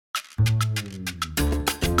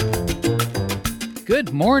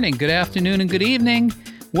Good morning, good afternoon, and good evening.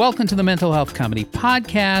 Welcome to the Mental Health Comedy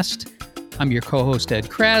Podcast. I'm your co-host, Ed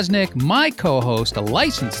Krasnick. My co-host, a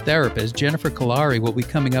licensed therapist, Jennifer Kalari, will be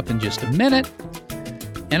coming up in just a minute.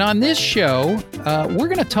 And on this show, we're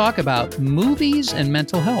going to talk about movies and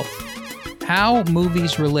mental health, how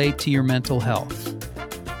movies relate to your mental health.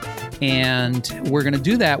 And we're going to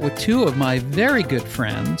do that with two of my very good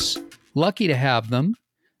friends. Lucky to have them,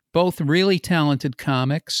 both really talented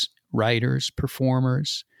comics, writers,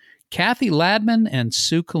 performers, Kathy Ladman and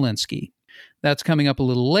Sue Kalinsky. That's coming up a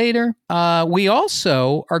little later. We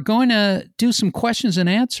also are going to do some questions and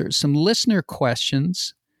answers, some listener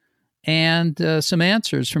questions, and some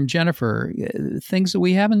answers from Jennifer, things that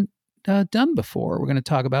we haven't done before. We're going to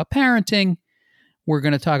talk about parenting. We're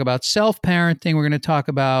going to talk about self-parenting. We're going to talk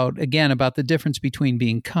about, again, about the difference between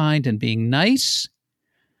being kind and being nice,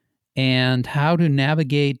 and how to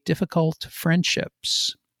navigate difficult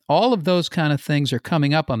friendships. All of those kind of things are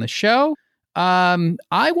coming up on the show.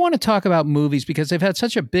 I want to talk about movies because they've had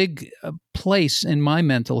such a big place in my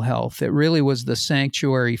mental health. It really was the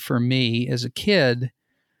sanctuary for me as a kid.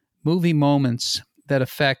 Movie moments that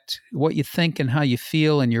affect what you think and how you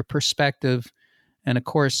feel and your perspective. And of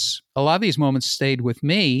course, a lot of these moments stayed with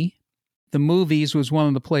me. The movies was one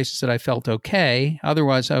of the places that I felt okay.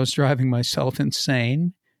 Otherwise, I was driving myself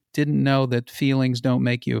insane. Didn't know that feelings don't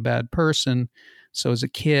make you a bad person. So as a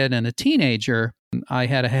kid and a teenager, I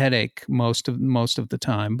had a headache most of the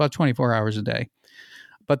time, about 24 hours a day.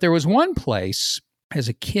 But there was one place, as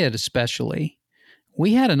a kid especially,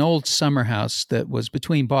 we had an old summer house that was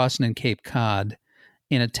between Boston and Cape Cod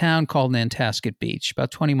in a town called Nantasket Beach,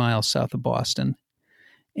 about 20 miles south of Boston.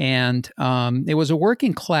 And it was a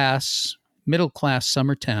working class, middle class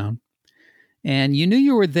summer town. And you knew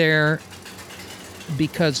you were there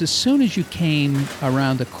because as soon as you came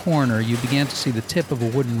around the corner, you began to see the tip of a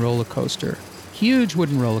wooden roller coaster, huge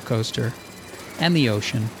wooden roller coaster, and the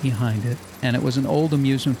ocean behind it. And it was an old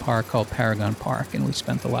amusement park called Paragon Park, and we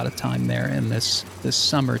spent a lot of time there in this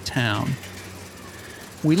summer town.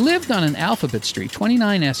 We lived on an Alphabet Street,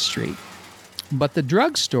 29S Street, but the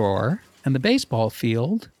drugstore and the baseball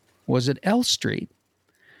field was at L Street.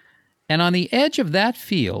 And on the edge of that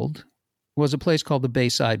field was a place called the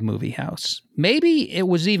Bayside Movie House. Maybe it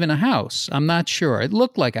was even a house. I'm not sure. It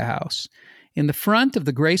looked like a house. In the front of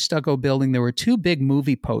the gray stucco building, there were two big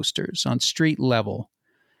movie posters on street level.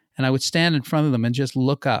 And I would stand in front of them and just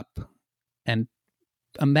look up and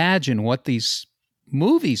imagine what these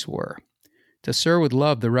movies were. To Sir with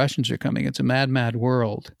Love, The Russians Are Coming. It's a Mad, Mad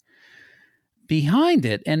World. Behind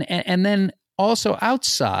it, and then also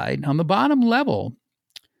outside, on the bottom level,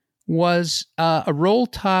 was a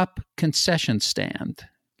roll-top concession stand,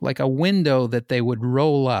 like a window that they would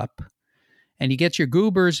roll up. And you get your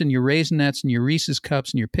Goobers and your Raisinets and your Reese's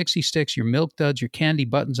Cups and your Pixie Sticks, your Milk Duds, your candy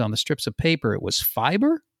buttons on the strips of paper. It was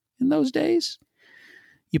fiber in those days.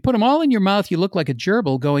 You put them all in your mouth, you look like a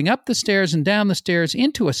gerbil going up the stairs and down the stairs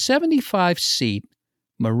into a 75-seat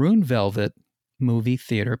maroon velvet movie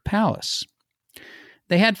theater palace.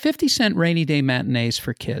 They had 50-cent rainy day matinees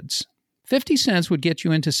for kids. 50 cents would get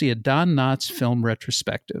you in to see a Don Knotts film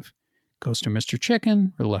retrospective. Ghost of Mr.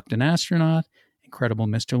 Chicken, Reluctant Astronaut, Incredible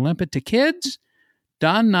Mr. Limpet. To kids,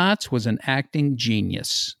 Don Knotts was an acting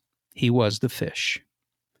genius. He was the fish.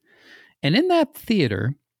 And in that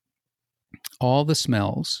theater, all the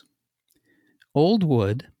smells, old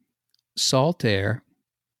wood, salt air,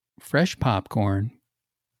 fresh popcorn,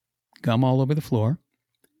 gum all over the floor,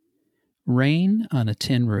 rain on a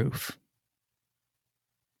tin roof.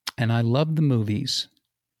 And I loved the movies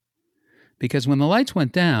because when the lights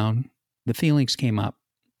went down, the feelings came up.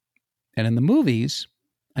 And in the movies,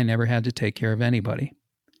 I never had to take care of anybody.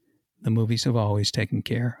 The movies have always taken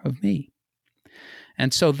care of me.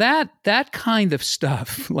 And so that kind of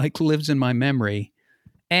stuff like lives in my memory.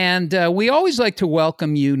 And we always like to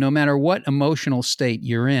welcome you no matter what emotional state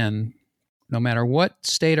you're in, no matter what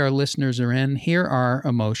state our listeners are in. Here are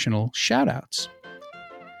emotional shout-outs.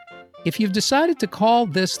 If you've decided to call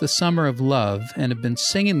this the summer of love and have been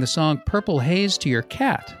singing the song Purple Haze to your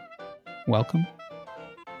cat, welcome.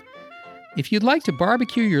 If you'd like to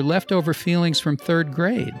barbecue your leftover feelings from third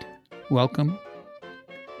grade, welcome.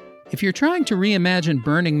 If you're trying to reimagine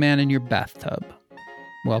Burning Man in your bathtub,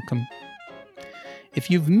 welcome. If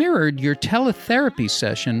you've mirrored your teletherapy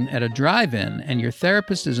session at a drive-in and your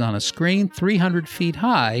therapist is on a screen 300 feet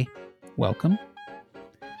high, welcome.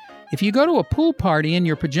 If you go to a pool party in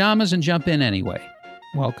your pajamas and jump in anyway,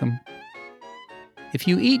 welcome. If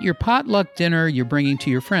you eat your potluck dinner you're bringing to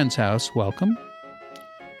your friend's house, welcome.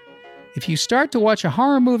 If you start to watch a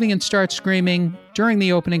horror movie and start screaming during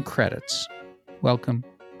the opening credits, welcome.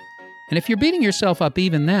 And if you're beating yourself up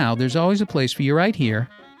even now, there's always a place for you right here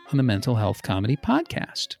on the Mental Health Comedy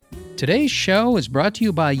Podcast. Today's show is brought to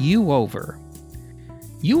you by U-Over.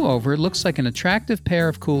 U-Over looks like an attractive pair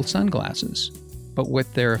of cool sunglasses, but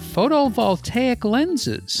with their photovoltaic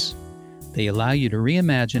lenses, they allow you to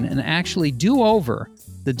reimagine and actually do over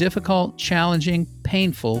the difficult, challenging,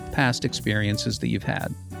 painful past experiences that you've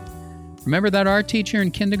had. Remember that art teacher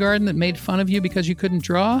in kindergarten that made fun of you because you couldn't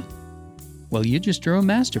draw? Well, you just drew a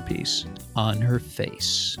masterpiece on her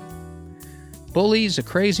face. Bullies, a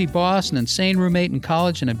crazy boss, an insane roommate in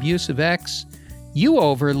college, an abusive ex.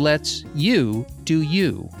 U-Over lets you do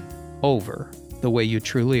you over the way you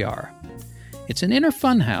truly are. It's an inner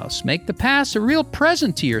funhouse. Make the past a real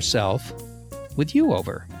present to yourself with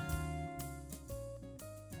U-Over.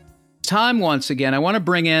 Time once again, I want to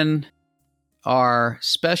bring in our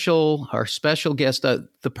special guest,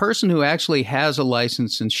 the person who actually has a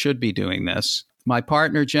license and should be doing this, my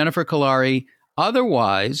partner, Jennifer Kolari,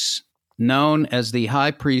 otherwise known as the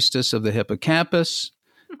High Priestess of the Hippocampus,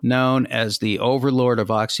 known as the Overlord of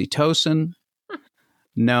Oxytocin,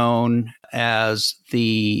 known as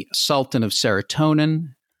the Sultan of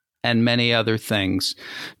Serotonin, and many other things.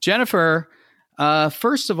 Jennifer,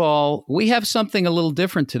 first of all, we have something a little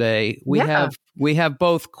different today. We have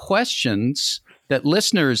both questions that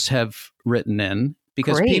listeners have written in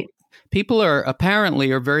because people are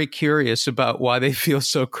very curious about why they feel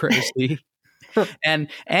so crazy.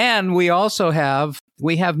 and we also have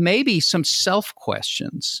maybe some self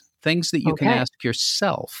questions, things that you can ask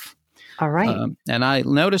yourself. All right. And I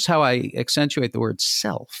notice how I accentuate the word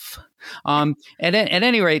self. At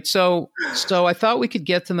any rate, so I thought we could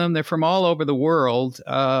get to them. They're from all over the world.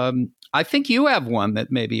 I think you have one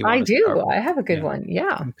that maybe you want I do. I have a good one.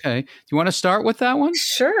 Yeah. Okay. Do you want to start with that one?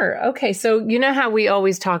 Sure. Okay. So you know how we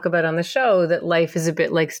always talk about on the show that life is a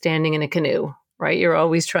bit like standing in a canoe, right? You're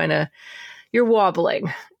always you're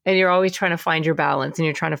wobbling and you're always trying to find your balance and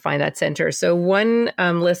you're trying to find that center. So one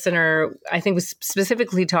listener, I think, was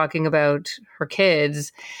specifically talking about her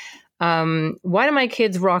kids. Why do my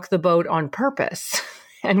kids rock the boat on purpose?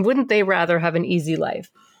 And wouldn't they rather have an easy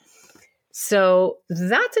life? So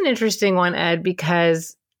that's an interesting one, Ed,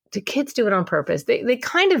 because do kids do it on purpose? They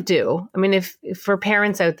kind of do. I mean, if for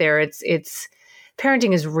parents out there, it's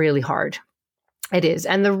parenting is really hard. It is.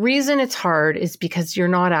 And the reason it's hard is because you're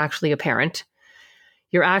not actually a parent.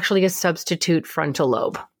 You're actually a substitute frontal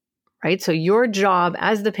lobe, right? So your job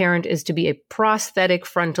as the parent is to be a prosthetic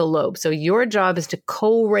frontal lobe. So your job is to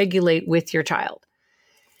co-regulate with your child.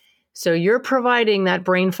 So you're providing that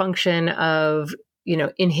brain function of,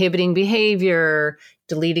 inhibiting behavior,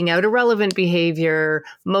 deleting out irrelevant behavior,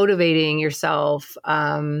 motivating yourself,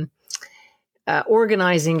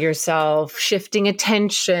 organizing yourself, shifting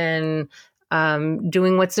attention,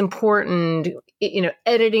 doing what's important,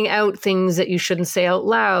 editing out things that you shouldn't say out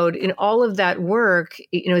loud. All of that work,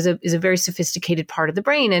 is a very sophisticated part of the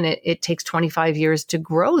brain, and it takes 25 years to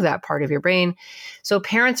grow that part of your brain. So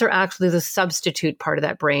parents are actually the substitute part of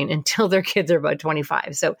that brain until their kids are about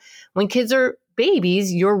 25. So when kids are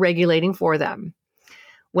babies, you're regulating for them.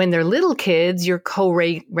 When they're little kids, you're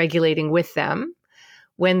co-regulating with them.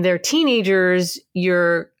 When they're teenagers,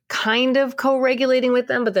 you're kind of co-regulating with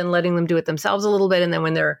them, but then letting them do it themselves a little bit. And then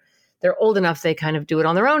when they're old enough, they kind of do it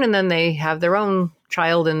on their own, and then they have their own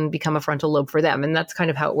child and become a frontal lobe for them. And that's kind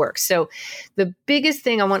of how it works. So the biggest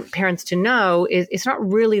thing I want parents to know is it's not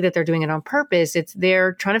really that they're doing it on purpose. It's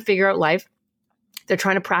they're trying to figure out life. They're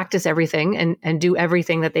trying to practice everything and do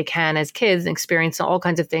everything that they can as kids and experience all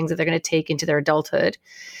kinds of things that they're going to take into their adulthood.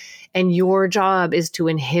 And your job is to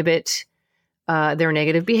inhibit their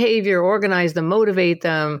negative behavior, organize them, motivate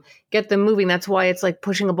them, get them moving. That's why it's like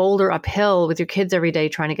pushing a boulder uphill with your kids every day,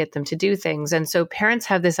 trying to get them to do things. And so parents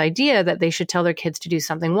have this idea that they should tell their kids to do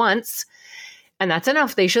something once, and that's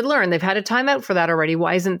enough. They should learn. They've had a timeout for that already.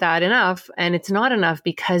 Why isn't that enough? And it's not enough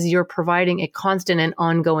because you're providing a constant and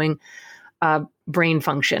ongoing brain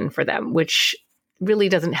function for them, which really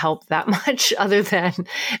doesn't help that much other than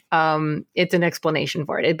it's an explanation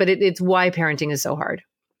for it. But it's why parenting is so hard.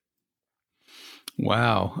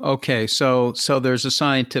 Wow. Okay. So there's a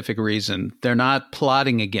scientific reason. They're not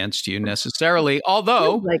plotting against you necessarily,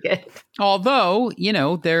 although there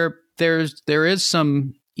is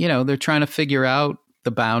some, they're trying to figure out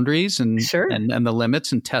the boundaries and the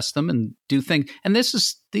limits and test them and do things. And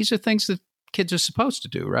these are things that kids are supposed to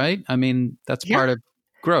do, right? I mean, that's part of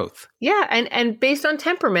growth. Yeah. And based on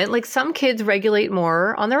temperament, like some kids regulate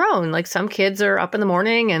more on their own. Like some kids are up in the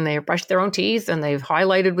morning and they brush their own teeth and they've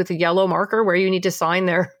highlighted with a yellow marker where you need to sign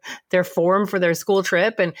their form for their school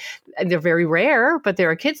trip. And they're very rare, but there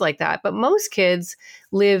are kids like that. But most kids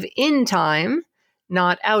live in time,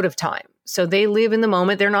 not out of time. So they live in the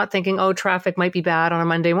moment. They're not thinking, oh, traffic might be bad on a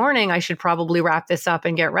Monday morning. I should probably wrap this up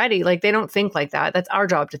and get ready. Like, they don't think like that. That's our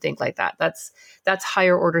job to think like that. That's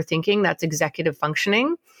higher order thinking. That's executive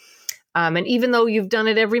functioning. And even though you've done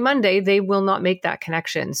it every Monday, they will not make that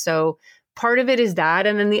connection. So part of it is that.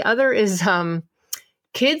 And then the other is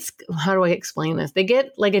kids, how do I explain this? They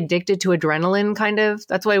get like addicted to adrenaline, kind of.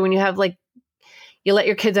 That's why when you have like, you let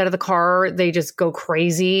your kids out of the car, they just go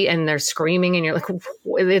crazy and they're screaming and you're like,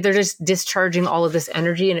 they're just discharging all of this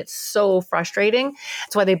energy and it's so frustrating.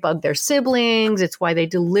 That's why they bug their siblings. It's why they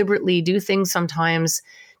deliberately do things sometimes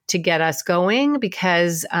to get us going,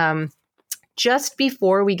 because just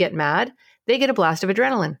before we get mad, they get a blast of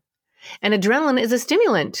adrenaline. And adrenaline is a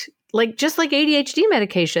stimulant, just like ADHD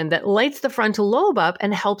medication, that lights the frontal lobe up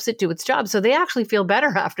and helps it do its job. So they actually feel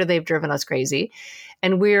better after they've driven us crazy.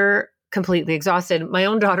 And we're completely exhausted. My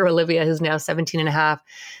own daughter, Olivia, who's now 17 and a half,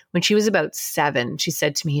 when she was about 7, she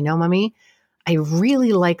said to me, Mommy, I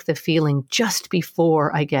really like the feeling just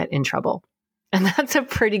before I get in trouble. And that's a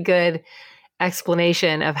pretty good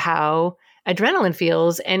explanation of how adrenaline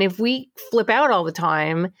feels. And if we flip out all the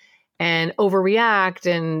time and overreact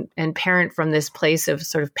and parent from this place of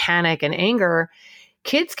sort of panic and anger,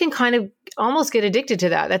 kids can kind of almost get addicted to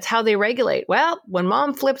that. That's how they regulate. Well, when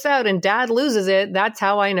mom flips out and dad loses it, that's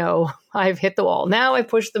how I know I've hit the wall. Now I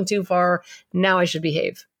pushed them too far. Now I should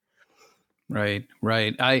behave. Right.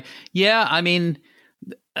 I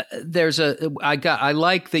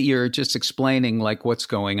like that you're just explaining like what's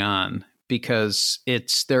going on, because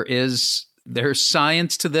there's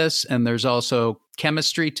science to this, and there's also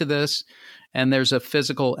chemistry to this, and there's a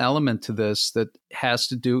physical element to this that has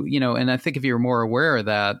to do, and I think if you're more aware of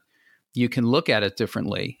that, you can look at it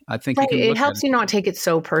differently. I think it helps you not take it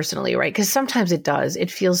so personally, right? Because sometimes it does.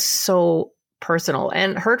 It feels so personal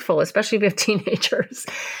and hurtful, especially if you have teenagers.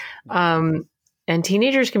 And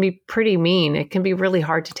teenagers can be pretty mean. It can be really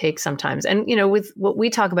hard to take sometimes. And, with what we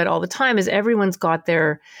talk about all the time is everyone's got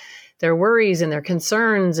their worries and their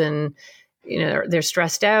concerns, and they're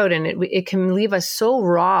stressed out, and it can leave us so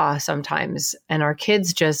raw sometimes, and our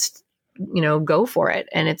kids just go for it,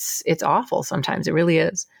 and it's awful sometimes. It really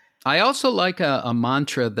is. I also like a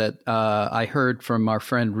mantra that I heard from our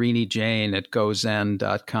friend Rini Jain at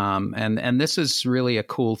gozen.com, and this is really a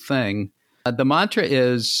cool thing. The mantra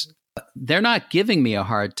is, they're not giving me a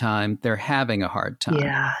hard time, they're having a hard time.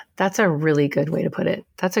 Yeah, that's a really good way to put it.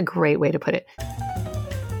 That's a great way to put it.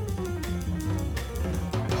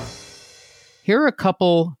 Here are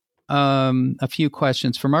a few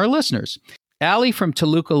questions from our listeners. Allie from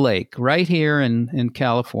Toluca Lake, right here in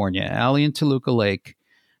California. Allie in Toluca Lake.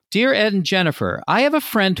 Dear Ed and Jennifer, I have a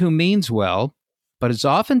friend who means well, but is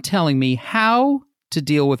often telling me how to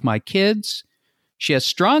deal with my kids. She has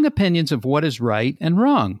strong opinions of what is right and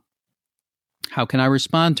wrong. How can I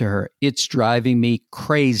respond to her? It's driving me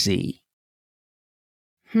crazy.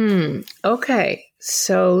 Okay.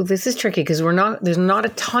 So this is tricky because there's not a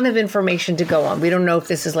ton of information to go on. We don't know if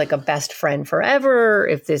this is like a best friend forever,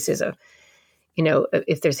 if this is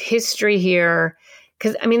if there's history here.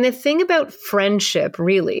 Because, the thing about friendship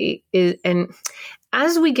really is, and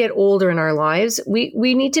as we get older in our lives, we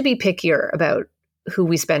need to be pickier about who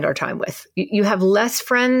we spend our time with. You have less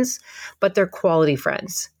friends, but they're quality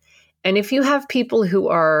friends. And if you have people who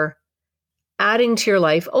are adding to your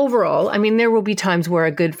life overall, there will be times where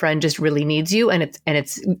a good friend just really needs you, and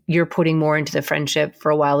it's you're putting more into the friendship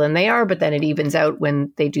for a while than they are, but then it evens out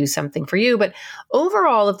when they do something for you. But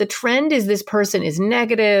overall, if the trend is this person is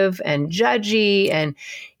negative and judgy, and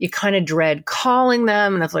you kind of dread calling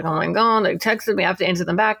them, and it's like, oh my God, they texted me, I have to answer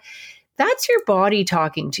them back. That's your body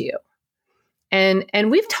talking to you.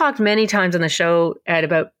 And we've talked many times on the show, Ed,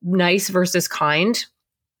 about nice versus kind.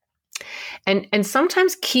 And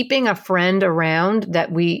sometimes keeping a friend around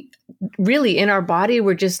that we really in our body,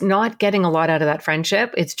 we're just not getting a lot out of that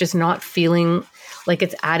friendship. It's just not feeling like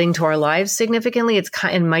it's adding to our lives significantly.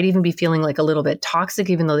 It might even be feeling like a little bit toxic,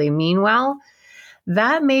 even though they mean well.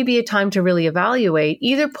 That may be a time to really evaluate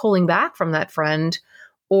either pulling back from that friend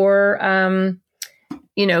or,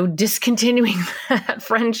 discontinuing that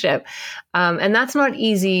friendship. And that's not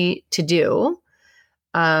easy to do.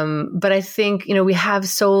 But I think, we have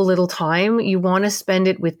so little time. You want to spend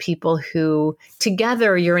it with people who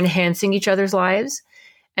together you're enhancing each other's lives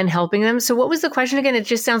and helping them. So what was the question again? It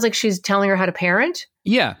just sounds like she's telling her how to parent.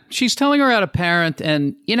 Yeah, she's telling her how to parent.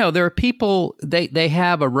 And, there are people, they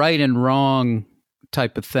have a right and wrong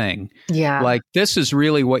type of thing. Yeah. Like, this is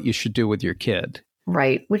really what you should do with your kid.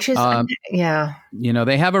 Right. Which is, yeah.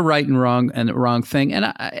 They have a right and wrong thing. And,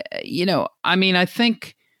 I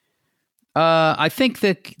think I think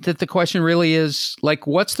that the question really is like,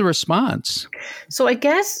 what's the response? So I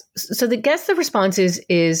guess the response is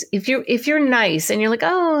if you're nice and you're like,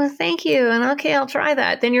 oh, thank you, and okay, I'll try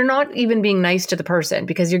that, then you're not even being nice to the person,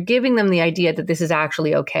 because you're giving them the idea that this is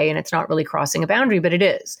actually okay and it's not really crossing a boundary, but it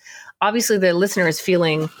is. Obviously, the listener is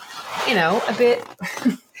feeling, a bit.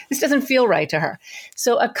 This doesn't feel right to her.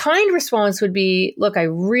 So a kind response would be, look, I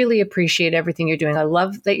really appreciate everything you're doing. I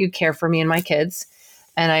love that you care for me and my kids.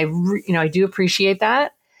 And I do appreciate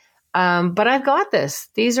that. But I've got this.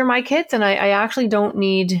 These are my kids. And I actually don't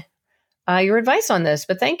need your advice on this,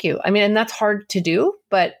 but thank you. I mean, and that's hard to do,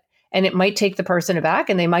 and it might take the person aback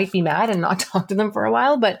and they might be mad and not talk to them for a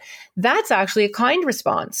while, but that's actually a kind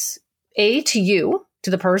response, A, to you, to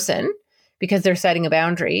the person, because they're setting a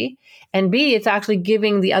boundary. And B, it's actually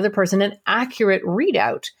giving the other person an accurate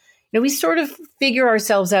readout. We sort of figure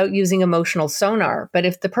ourselves out using emotional sonar, but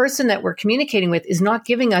if the person that we're communicating with is not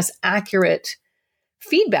giving us accurate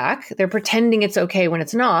feedback, they're pretending it's okay when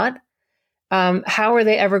it's not, how are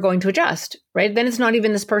they ever going to adjust, right? Then it's not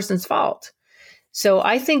even this person's fault. So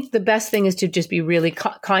I think the best thing is to just be really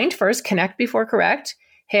kind first, connect before correct.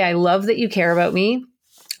 Hey, I love that you care about me.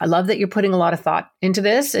 I love that you're putting a lot of thought into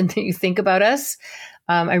this and that you think about us.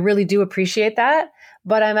 I really do appreciate that,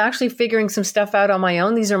 but I'm actually figuring some stuff out on my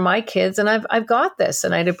own. These are my kids and I've got this,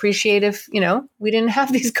 and I'd appreciate if, we didn't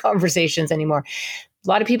have these conversations anymore. A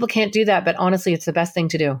lot of people can't do that, but honestly, it's the best thing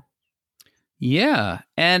to do. Yeah.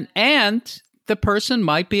 And the person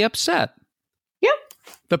might be upset. Yep.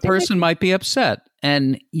 The person might be upset,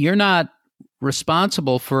 and you're not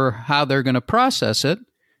responsible for how they're going to process it.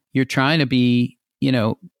 You're trying to be,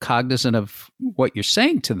 cognizant of what you're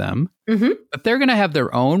saying to them, but they're going to have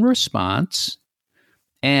their own response,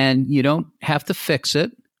 and you don't have to fix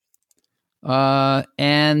it.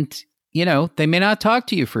 And, they may not talk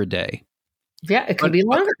to you for a day. Yeah, it could be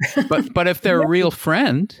longer. but if they're a real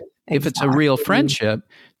friend, if it's a real friendship,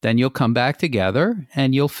 then you'll come back together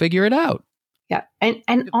and you'll figure it out. Yeah.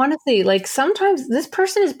 And honestly, like sometimes this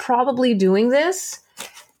person is probably doing this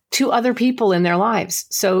to other people in their lives.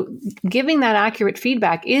 So giving that accurate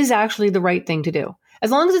feedback is actually the right thing to do,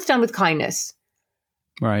 as long as it's done with kindness.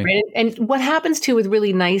 Right. And what happens too with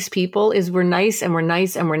really nice people is we're nice and we're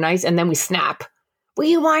nice and we're nice, and then we snap. Will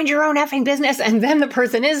you mind your own effing business? And then the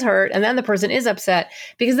person is hurt, and then the person is upset,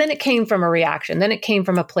 because then it came from a reaction. Then it came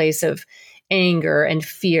from a place of anger and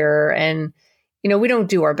fear. And, we don't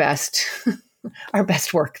do our best, our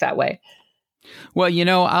best work that way. Well,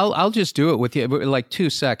 I'll just do it with you like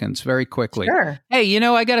 2 seconds, very quickly. Sure. Hey,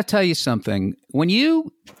 I got to tell you something. When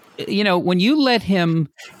you let him,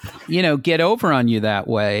 get over on you that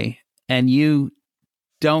way, and you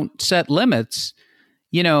don't set limits,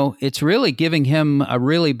 it's really giving him a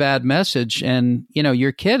really bad message. And,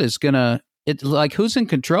 your kid is it's like, who's in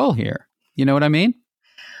control here? You know what I mean?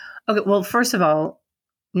 Okay. Well, first of all,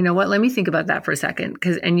 you know what? Let me think about that for a second.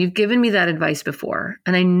 And you've given me that advice before,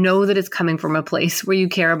 and I know that it's coming from a place where you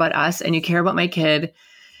care about us and you care about my kid.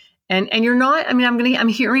 And you're not, I'm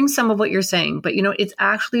hearing some of what you're saying, but it's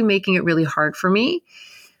actually making it really hard for me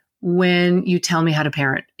when you tell me how to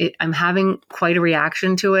parent. I'm having quite a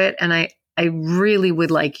reaction to it. And I really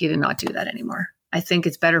would like you to not do that anymore. I think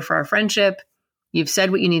it's better for our friendship. You've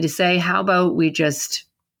said what you need to say. How about we just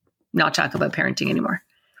not talk about parenting anymore?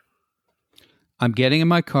 I'm getting in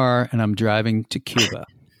my car and I'm driving to Cuba.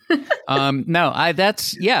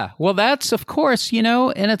 That's of course,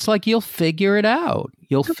 and it's like, you'll figure it out.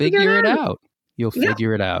 You'll figure it out. You'll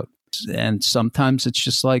figure it out. And sometimes it's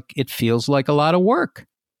just like, it feels like a lot of work.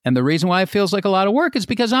 And the reason why it feels like a lot of work is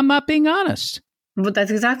because I'm not being honest. But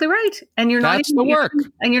that's exactly right. And that's the work.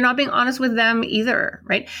 And you're not being honest with them either,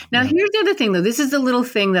 right? Now, here's the other thing, though. This is the little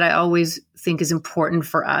thing that I always think is important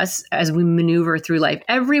for us as we maneuver through life.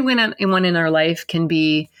 Everyone in our life can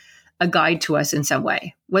be a guide to us in some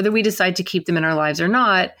way. Whether we decide to keep them in our lives or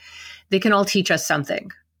not, they can all teach us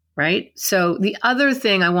something, right? So the other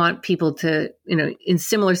thing I want people to, in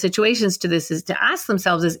similar situations to this, is to ask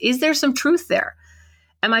themselves is there some truth there?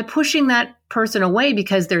 Am I pushing that person away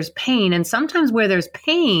because there's pain? And sometimes where there's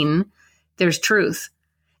pain, there's truth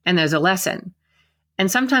and there's a lesson.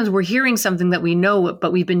 And sometimes we're hearing something that we know,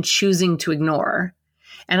 but we've been choosing to ignore.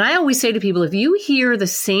 And I always say to people, if you hear the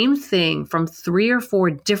same thing from 3 or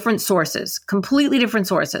 4 different sources, completely different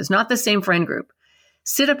sources, not the same friend group,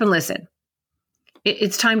 sit up and listen.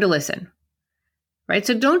 It's time to listen, right?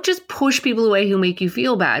 So don't just push people away who make you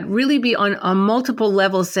feel bad. Really be on multiple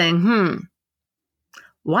levels saying,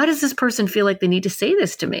 why does this person feel like they need to say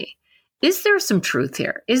this to me? Is there some truth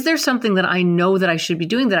here? Is there something that I know that I should be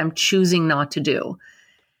doing that I'm choosing not to do?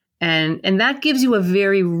 And that gives you a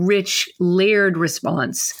very rich, layered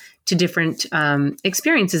response to different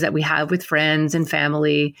experiences that we have with friends and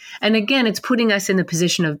family. And again, it's putting us in the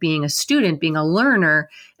position of being a student, being a learner,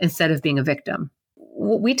 instead of being a victim.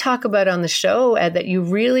 What we talk about on the show, Ed, that you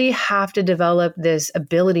really have to develop this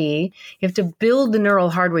ability. You have to build the neural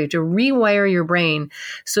hardware. You have to rewire your brain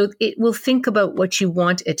so it will think about what you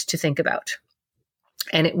want it to think about.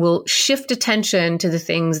 And it will shift attention to the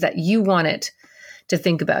things that you want it to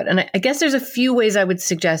think about. And I guess there's a few ways I would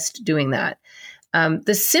suggest doing that.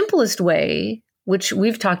 The simplest way, which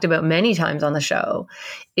we've talked about many times on the show,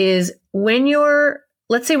 is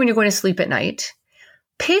let's say when you're going to sleep at night,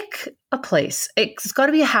 pick a place. It's got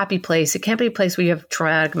to be a happy place. It can't be a place where you have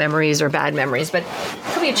traumatic memories or bad memories, but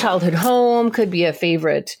it could be a childhood home, could be a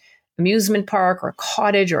favorite amusement park or a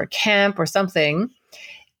cottage or a camp or something.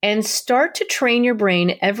 And start to train your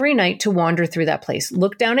brain every night to wander through that place.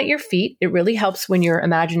 Look down at your feet. It really helps when you're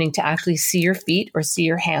imagining to actually see your feet or see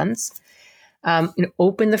your hands.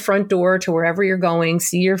 Open the front door to wherever you're going,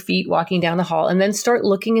 see your feet walking down the hall, and then start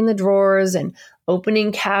looking in the drawers and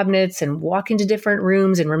opening cabinets and walk into different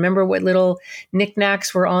rooms and remember what little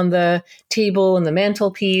knickknacks were on the table and the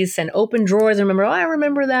mantelpiece, and open drawers and remember, I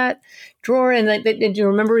remember that drawer, and you're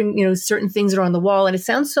remembering, certain things that are on the wall. And it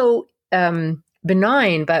sounds so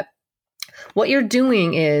benign, but what you're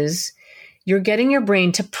doing is you're getting your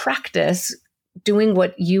brain to practice doing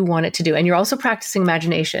what you want it to do. And you're also practicing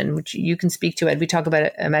imagination, which you can speak to, Ed. We talk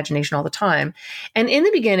about imagination all the time. And in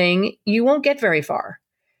the beginning, you won't get very far.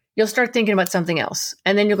 You'll start thinking about something else.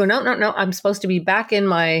 And then you'll go, no, I'm supposed to be back in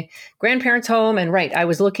my grandparents' home. And I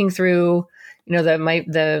was looking through,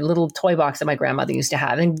 the little toy box that my grandmother used to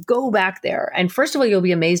have, and go back there. And first of all, you'll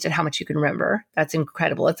be amazed at how much you can remember. That's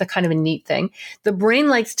incredible. It's a kind of a neat thing. The brain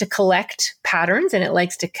likes to collect patterns, and it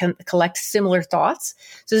likes to collect similar thoughts.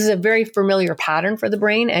 So this is a very familiar pattern for the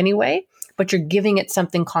brain anyway, but you're giving it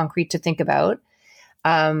something concrete to think about.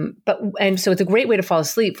 So it's a great way to fall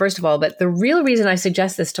asleep, first of all. But the real reason I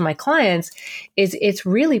suggest this to my clients is it's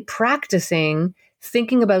really practicing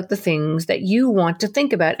thinking about the things that you want to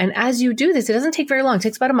think about. And as you do this, it doesn't take very long. It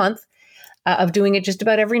takes about a month of doing it just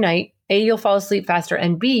about every night. A, you'll fall asleep faster.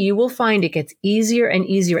 And B, you will find it gets easier and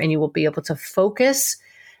easier, and you will be able to focus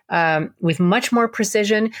with much more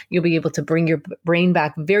precision. You'll be able to bring your brain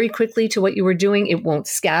back very quickly to what you were doing. It won't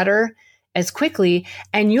scatter as quickly.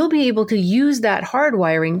 And you'll be able to use that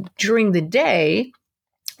hardwiring during the day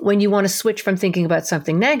when you want to switch from thinking about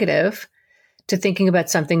something negative to thinking about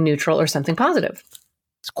something neutral or something positive.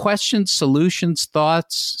 Questions, solutions,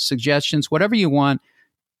 thoughts, suggestions, whatever you want,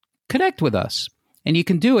 connect with us. And you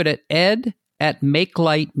can do it at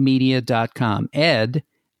ed@makelightmedia.com. Ed,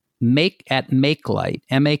 @makelight,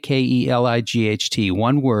 MAKELIGHT,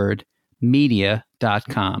 one word,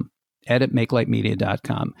 media.com.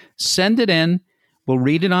 ed@makelightmedia.com. Send it in. We'll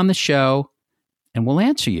read it on the show, and we'll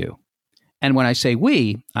answer you. And when I say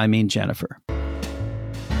we, I mean Jennifer.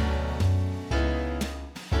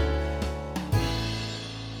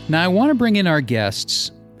 Now, I want to bring in our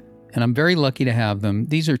guests, and I'm very lucky to have them.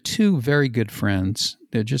 These are two very good friends.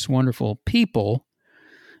 They're just wonderful people,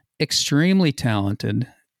 extremely talented,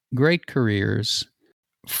 great careers,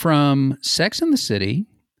 from Sex and the City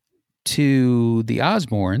to The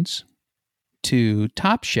Osbournes to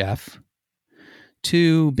Top Chef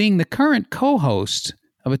to being the current co-host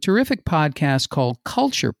of a terrific podcast called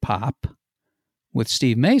Culture Pop with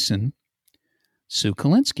Steve Mason, Sue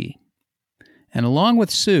Kalinsky. And along with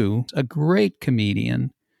Sue, a great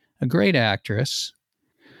comedian, a great actress,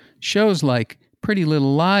 shows like Pretty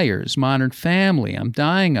Little Liars, Modern Family, I'm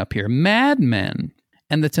Dying Up Here, Mad Men,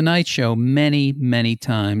 and The Tonight Show many, many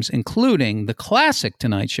times, including the classic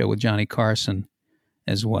Tonight Show with Johnny Carson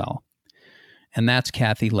as well. And that's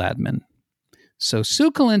Kathy Ladman. So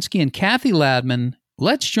Sue Kalinsky and Kathy Ladman,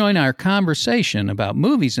 let's join our conversation about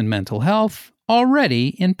movies and mental health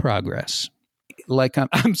already in progress. Like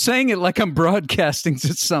I'm saying it like I'm broadcasting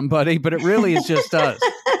to somebody, but it really is just us.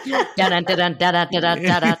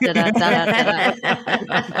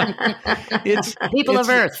 It's people of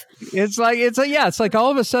Earth. It's like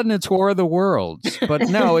all of a sudden it's War of the Worlds, but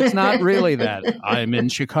no, it's not really that. I'm in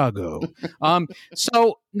Chicago.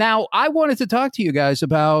 So now I wanted to talk to you guys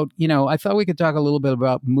about, I thought we could talk a little bit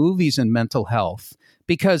about movies and mental health,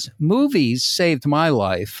 because movies saved my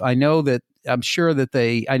life. I know that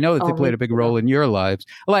they played a big role in your lives.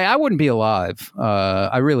 Like, I wouldn't be alive.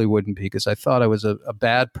 I really wouldn't be, because I thought I was a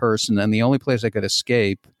bad person, and the only place I could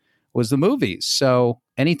escape was the movies. So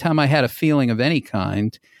anytime I had a feeling of any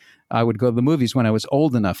kind, I would go to the movies when I was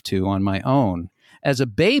old enough to on my own. as a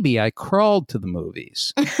baby, I crawled to the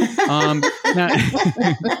movies.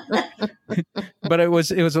 But it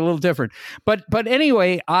was a little different. But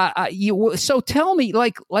anyway, so tell me,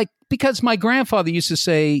 like because my grandfather used to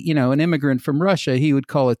say, you know, an immigrant from Russia, he would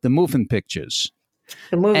call it the moving pictures.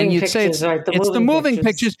 The moving and you'd pictures, say it's, right? It's the moving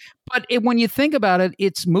pictures. But when you think about it,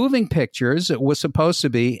 it's moving pictures. It was supposed to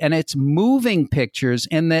be, and it's moving pictures.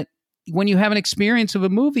 And that when you have an experience of a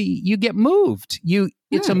movie, you get moved.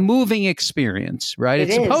 It's a moving experience, right?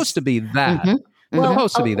 It's supposed to be that. It's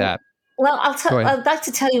supposed to be that. Well, I'd like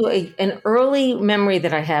to tell you an early memory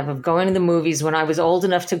that I have of going to the movies when I was old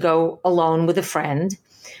enough to go alone with a friend.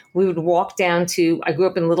 We would walk down I grew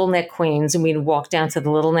up in Little Neck, Queens, and we'd walk down to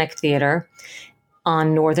the Little Neck Theater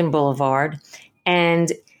on Northern Boulevard.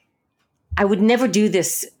 And I would never do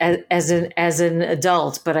this as an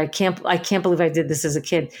adult, but I can't believe I did this as a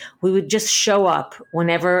kid. We would just show up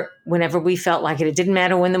whenever we felt like it. It didn't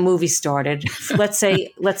matter when the movie started. Let's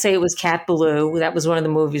say it was Cat Ballou. That was one of the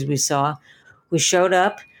movies we saw. We showed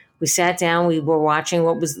up. We sat down. We were watching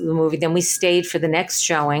what was the movie. Then we stayed for the next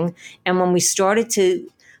showing. And when we started to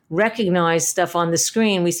recognize stuff on the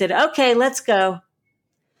screen, we said, "Okay, let's go."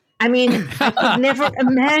 I mean, I could never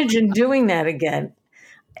imagine doing that again.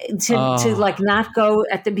 To like not go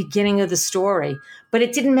at the beginning of the story, but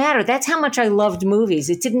it didn't matter. That's how much I loved movies.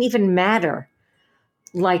 It didn't even matter,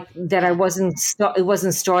 like that. It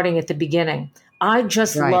wasn't starting at the beginning. I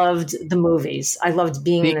just loved the movies. I loved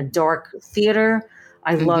being in a dark theater.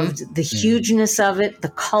 I loved the hugeness of it, the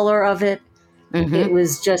color of it. It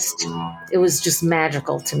was just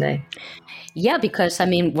magical to me. Yeah, because I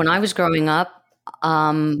mean, when I was growing up.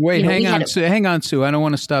 Wait, hang on, Sue. I don't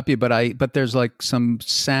want to stop you, but there's like some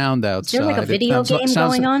sound outside. Is there like a video game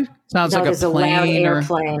going on? Sounds like a plane.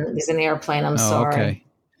 There's an airplane. I'm sorry.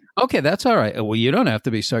 Okay, that's all right. Well, you don't have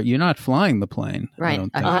to be sorry. You're not flying the plane, right?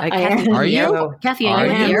 Are you? Kathy, are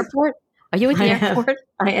you at the airport? Are you at the airport?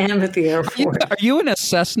 I am at the airport. Are you in a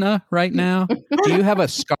Cessna right now? Do you have a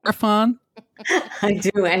scarf on? I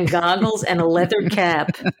do, and goggles and a leather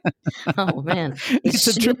cap. Oh man, is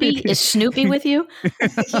Snoopy with you?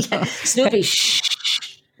 Yeah. Snoopy,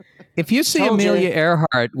 shh. If you see Amelia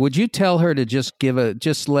Earhart, would you tell her to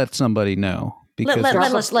just let somebody know? Because let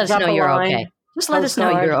us know you're okay. Just let us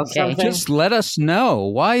know you're okay. Something. Just let us know.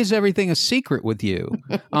 Why is everything a secret with you?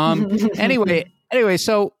 Anyway,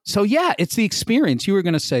 so yeah, it's the experience. You were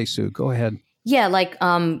going to say, Sue. Go ahead. Yeah, like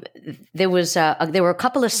there were a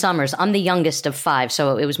couple of summers. I'm the youngest of 5,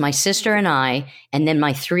 so it was my sister and I, and then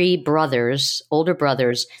my 3 brothers, older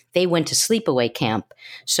brothers. They went to sleepaway camp.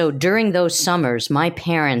 So during those summers, my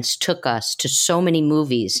parents took us to so many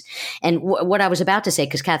movies. And what I was about to say,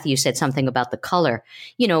 because Kathy, you said something about the color.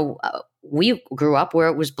 You know, we grew up where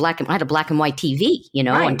it was I had a black and white TV. You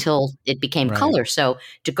know, until it became color. So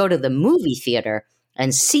to go to the movie theater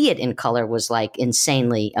and see it in color was like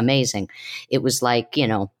insanely amazing. It was like, you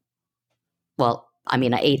know, well, I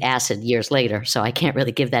mean, I ate acid years later, so I can't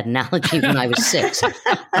really give that analogy when I was 6.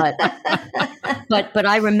 But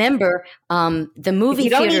I remember the movie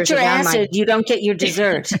theaters. You don't eat your acid, you don't get your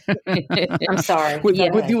dessert. I'm sorry. With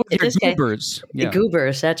your goobers. Yeah. The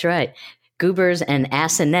goobers, that's right. Goobers and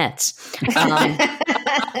assinettes.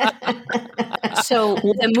 So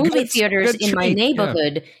the movie theaters in my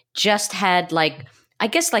neighborhood just had like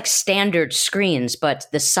standard screens, but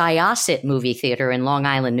the Syosset movie theater in Long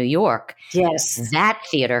Island, New York. Yes. That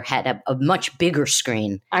theater had a much bigger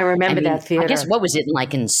screen. I remember that theater. I guess what was it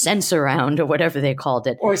like in Sensoround or whatever they called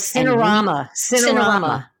it? Or Cinerama.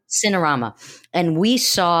 Cinerama. And we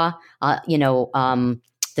saw, The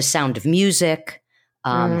Sound of Music,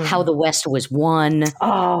 How the West Was Won.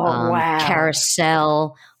 Wow.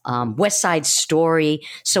 Carousel. West Side Story.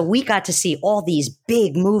 So we got to see all these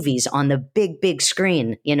big movies on the big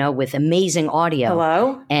screen, you know, with amazing audio.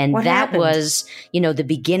 Hello? And what that happened? Was, you know, the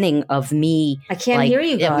beginning of me. I can't hear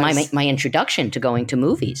you guys. My introduction to going to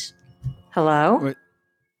movies. Hello? Wait,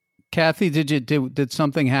 Kathy, did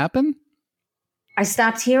something happen? I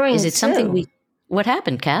stopped hearing you. Is it something what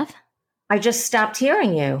happened, Kath? I just stopped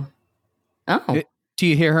hearing you. Oh. Do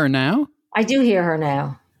you hear her now? I do hear her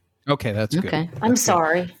now. Okay, that's good. I'm that's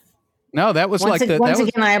sorry. Good. No, that was once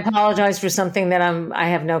again, I apologize for something that I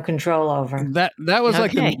have no control over. That was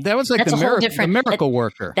like the miracle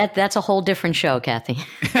worker. That's a whole different show, Kathy.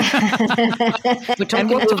 We're talking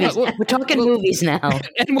movies. We're talking movies now,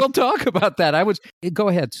 and we'll talk about that. Go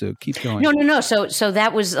ahead, Sue. Keep going. No. So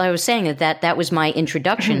that was I was saying that was my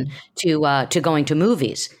introduction to going to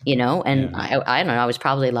movies. You know, and I don't know. I was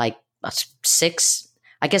probably like 6.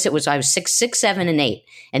 I guess I was 6, 7, and 8.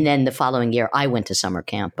 And then the following year I went to summer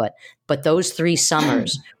camp. But those 3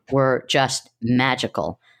 summers were just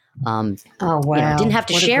magical. Oh, wow. You know, didn't have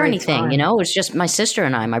to What a share great anything, time. you know, it was just my sister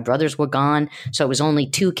and I. My brothers were gone. So it was only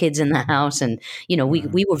 2 kids in the house. And, you know,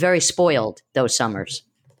 we were very spoiled those summers.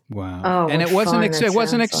 Wow. Oh, And what it wasn't fun it that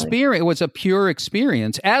wasn't sounds like. experience. It was a pure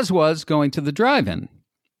experience, as was going to the drive-in.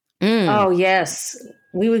 Oh, yes.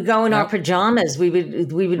 We would go in our Yep. pajamas. We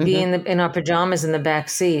would be in our pajamas in the back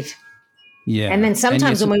seat. Yeah. And then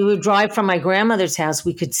sometimes you when we would drive from my grandmother's house,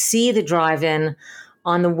 we could see the drive-in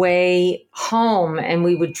on the way home, and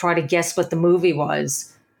we would try to guess what the movie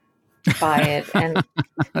was by it. And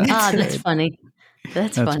That's funny.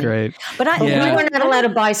 That's funny. great. But we Yeah. were not allowed to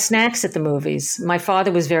buy snacks at the movies. My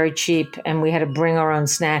father was very cheap, and we had to bring our own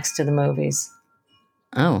snacks to the movies.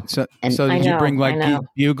 Oh, So, And- so I did you know, bring like I know.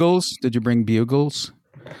 bugles? Did you bring bugles?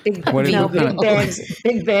 Big, What are no, you big kinda-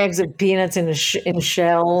 big bags of peanuts in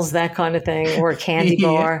shells, that kind of thing, or a candy Yeah.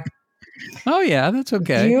 bar. Oh yeah, that's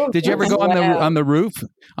okay. Did you ever go Wow. on the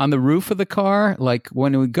roof of the car? Like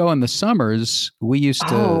when we go in the summers, we used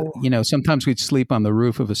to, Oh. you know, sometimes we'd sleep on the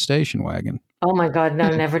roof of a station wagon. Oh my God, no,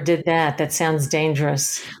 never did that. That sounds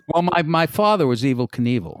dangerous. Well, my father was Evel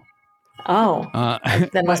Knievel. Oh,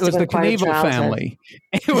 It must was have the been quite a Knievel childhood. family.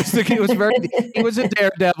 He was a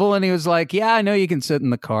daredevil, and he was like, "Yeah, I know you can sit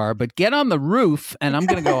in the car, but get on the roof, and I'm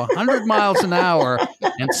going to go 100 miles an hour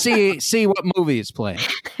and see what movie is playing."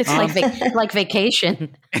 it's like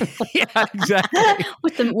vacation Yeah, exactly.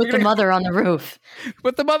 with the mother on the roof.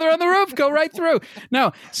 With the mother on the roof, go right through.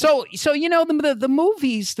 No, so you know the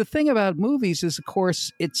movies. The thing about movies is, of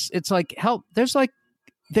course, it's like help. There's either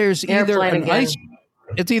Airplane an again.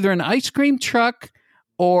 it's either an ice cream truck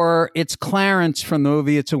or it's Clarence from the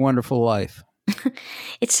movie It's a Wonderful Life.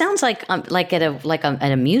 It sounds like at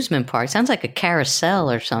an amusement park. Sounds like a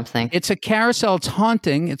carousel or something. It's a carousel. It's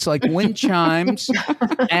haunting. It's like wind chimes,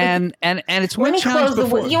 and it's Let wind me chimes close the.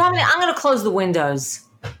 before. You want me? I'm going to close the windows.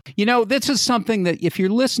 You know, this is something that if you're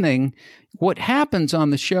listening, what happens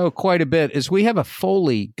on the show quite a bit is we have a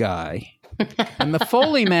Foley guy. And the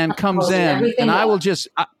Foley man comes Close in, everything and I up. will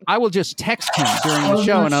just text him during the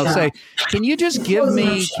show, and I'll say, "Can you just give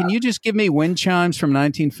me wind chimes from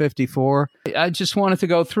 1954?" I just wanted to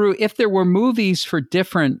go through if there were movies for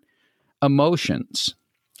different emotions.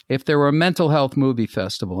 If there were a mental health movie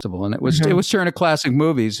festival, and it was Turner Classic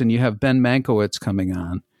Movies, and you have Ben Mankiewicz coming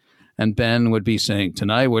on, and Ben would be saying,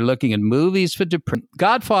 "Tonight we're looking at movies for depression."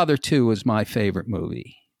 Godfather 2 is my favorite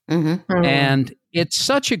movie. Mm-hmm. And it's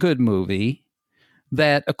such a good movie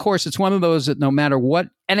that, of course, it's one of those that no matter what,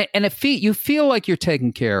 you feel like you're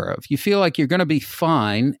taken care of. You feel like you're going to be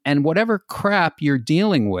fine. And whatever crap you're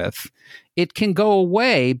dealing with, it can go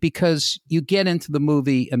away because you get into the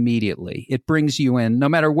movie immediately. It brings you in no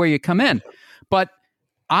matter where you come in. But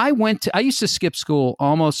I used to skip school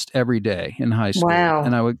almost every day in high school. Wow.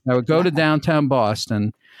 And I would go to downtown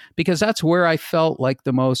Boston because that's where I felt like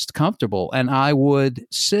the most comfortable. And I would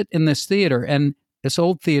sit in this theater, and this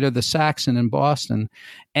old theater, the Saxon in Boston.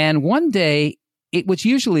 And one day it was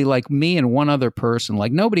usually like me and one other person.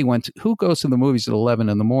 Like nobody who goes to the movies at 11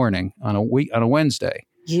 in the morning on a Wednesday?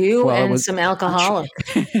 You Well, it and was- some alcoholic.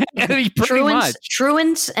 Pretty much.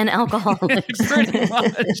 Truants and alcoholics. Pretty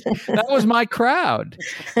much. That was my crowd.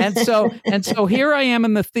 And so here I am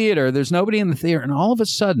in the theater. There's nobody in the theater. And all of a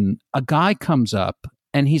sudden, a guy comes up,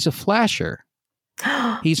 and he's a flasher.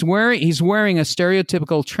 He's wearing a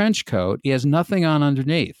stereotypical trench coat. He has nothing on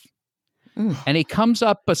underneath. And he comes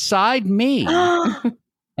up beside me, and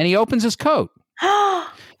he opens his coat.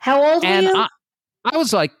 How old were And you? I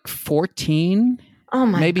was like 14, Oh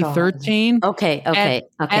my maybe God. 13. Okay. and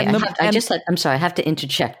I'm sorry. I have to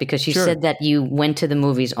interject because you Sure. said that you went to the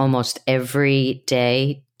movies almost every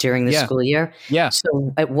day during the Yeah. school year. Yeah.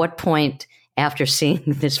 So at what point after seeing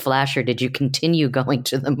this flasher did you continue going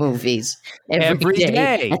to the movies every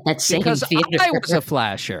day at that same because theater? I was a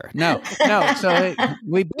flasher. No. So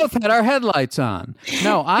we both had our headlights on.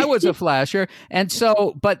 No, I was a flasher, and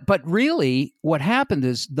so, but really, what happened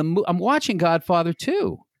is I'm watching Godfather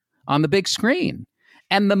 2 on the big screen,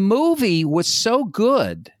 and the movie was so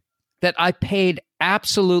good that I paid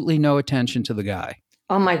absolutely no attention to the guy.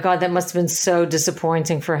 Oh my God, that must have been so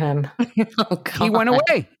disappointing for him. Oh, God.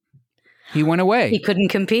 He went away. He couldn't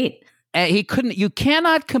compete. He couldn't. You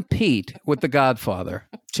cannot compete with The Godfather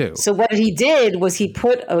 2. So what he did was he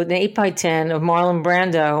put an 8x10 of Marlon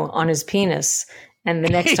Brando on his penis, and the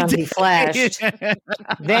next time he flashed,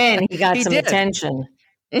 then he got some did. attention.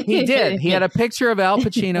 He did. He had a picture of Al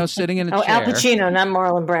Pacino sitting in a Oh, chair. Al Pacino, not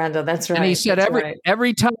Marlon Brando. That's right. And he said, That's right.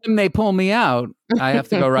 every time they pull me out, I have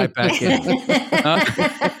to go right back in.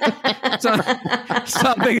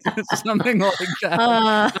 something like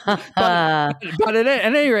that. But at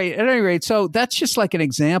any rate, so that's just like an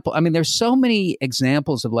example. I mean, there's so many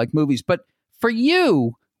examples of like movies. But for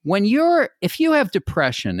you, if you have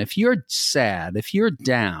depression, if you're sad, if you're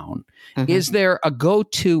down, is there a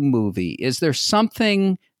go-to movie? Is there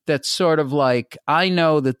something that's sort of like, I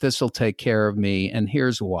know that this will take care of me, and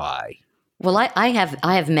here's why? Well, I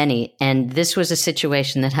have many, and this was a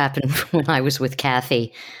situation that happened when I was with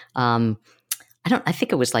Kathy. I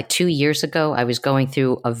think it was like 2 years ago. I was going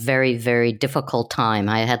through a very, very difficult time.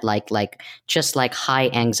 I had like high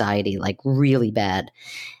anxiety, like really bad.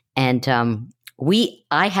 And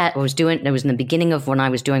it was in the beginning of when I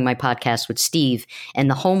was doing my podcast with Steve, and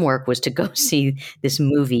the homework was to go see this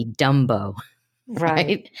movie Dumbo.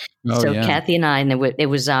 Right. Oh, so yeah. Kathy and I, and it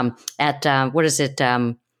was at what is it?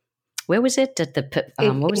 Where was it? At the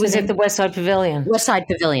what was it? At the West Side Pavilion. West Side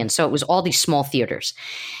Pavilion. So it was all these small theaters,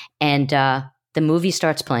 and the movie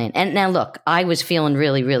starts playing. And now, look, I was feeling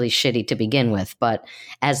really, really shitty to begin with, but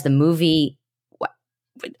as the movie,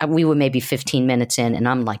 we were maybe 15 minutes in, and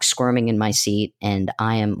I'm like squirming in my seat, and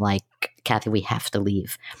I am like, Kathy, we have to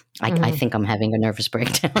leave. I think I'm having a nervous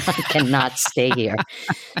breakdown. I cannot stay here.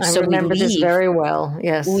 I remember this very well.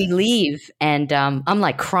 Yes. We leave, and I'm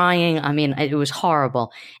like crying. I mean, it was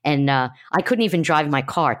horrible. And I couldn't even drive my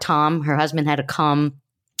car. Tom, her husband, had to come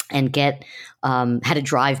and had to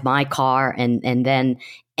drive my car. And then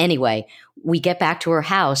anyway, we get back to her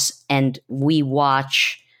house and we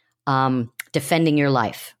watch Defending Your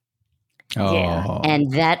Life. Oh. Yeah.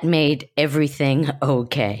 And that made everything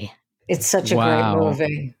okay. It's such a great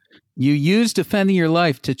movie. You use Defending Your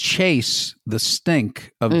Life to chase the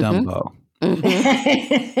stink of Dumbo.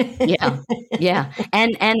 Yeah.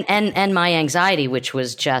 And my anxiety, which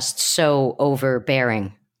was just so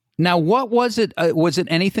overbearing. Now, what was it? Was it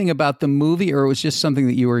anything about the movie, or it was just something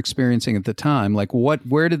that you were experiencing at the time? Like,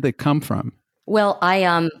 where did they come from? Well,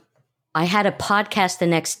 I had a podcast the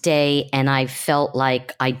next day, and I felt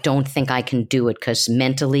like I don't think I can do it because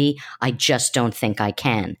mentally I just don't think I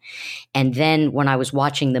can. And then when I was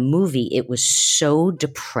watching the movie, it was so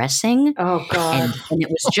depressing. Oh, God. And it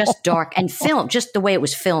was just dark and filmed, just the way it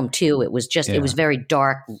was filmed, too. It was just, It was very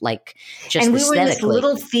dark, like just and we aesthetically. were in this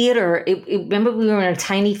little theater. Remember, we were in a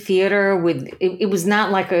tiny theater with, it was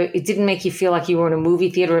not like it didn't make you feel like you were in a movie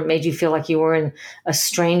theater. It made you feel like you were in a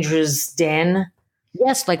stranger's den.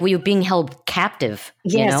 Yes, like we were being held captive.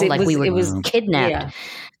 Yes, we were kidnapped. Yeah.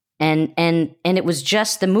 And it was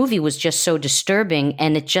just, the movie was just so disturbing,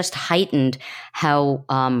 and it just heightened how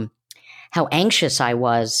anxious I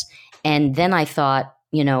was. And then I thought,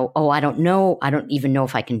 I don't know. I don't even know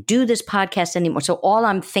if I can do this podcast anymore. So all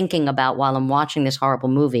I'm thinking about while I'm watching this horrible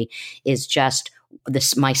movie is just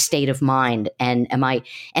my state of mind. And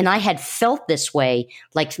I had felt this way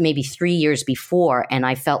like maybe 3 years before. And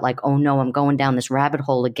I felt like, oh no, I'm going down this rabbit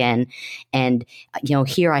hole again. And,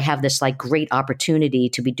 here I have this like great opportunity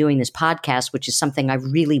to be doing this podcast, which is something I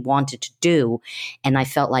really wanted to do. And I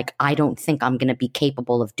felt like, I don't think I'm going to be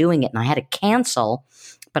capable of doing it. And I had to cancel,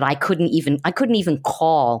 but I couldn't even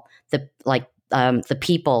call the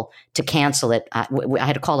people to cancel it. I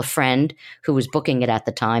had to call a friend who was booking it at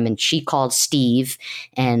the time, and she called Steve,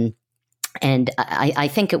 and I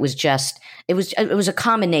think it was a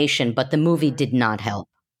combination, but the movie did not help.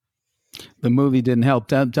 The movie didn't help.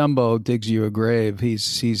 Dumbo digs you a grave.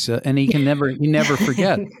 He's and he never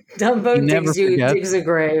forget. Dumbo digs a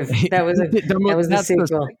grave. That was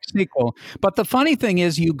the sequel. But the funny thing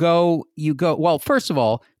is, you go. Well, first of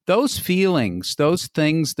all, those feelings, those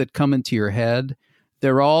things that come into your head,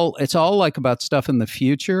 it's all like about stuff in the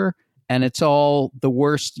future, and it's all the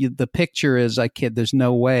worst. The picture is, there's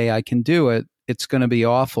no way I can do it. It's going to be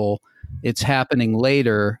awful. It's happening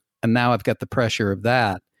later, and now I've got the pressure of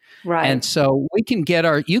that. Right. And so you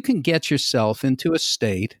can get yourself into a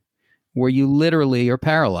state where you literally are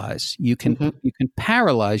paralyzed. You can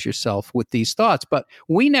paralyze yourself with these thoughts. But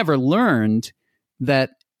we never learned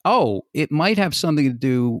that, it might have something to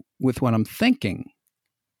do with what I'm thinking.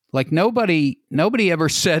 Like nobody ever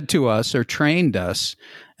said to us or trained us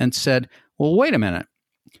and said, well, wait a minute,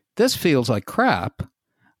 this feels like crap.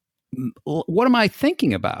 What am I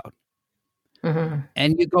thinking about? Mm-hmm.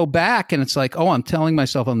 And you go back and it's like, I'm telling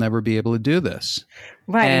myself I'll never be able to do this.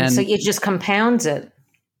 Right. And so it just compounds it.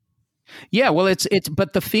 Yeah, well,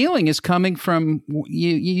 but the feeling is coming from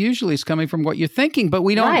usually it's coming from what you're thinking, but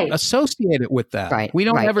we don't associate it with that. Right. We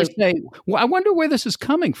don't ever say, well, I wonder where this is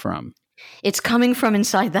coming from. It's coming from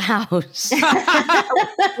inside the house.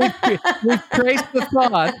 We've traced the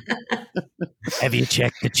thought. Have you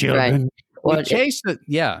checked the children? you chase it.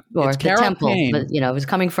 Yeah. Or it's the Carol temple, Kane. but, it was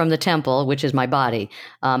coming from the temple, which is my body.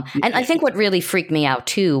 And I think what really freaked me out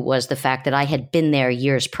too was the fact that I had been there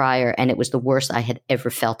years prior, and it was the worst I had ever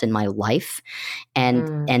felt in my life.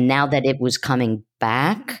 And now that it was coming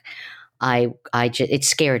back, it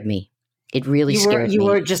scared me. It really scared me.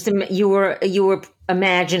 You were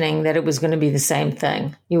imagining that it was going to be the same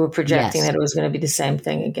thing. You were projecting that it was going to be the same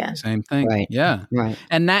thing again. Same thing. Right. Yeah. Right.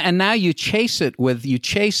 And now you chase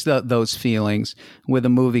those feelings with a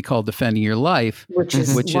movie called Defending Your Life, which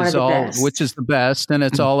is the best, and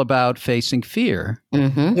it's all about facing fear.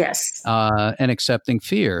 Mm-hmm. Yes. And accepting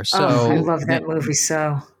fear. So I love that movie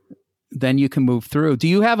so. Then you can move through. Do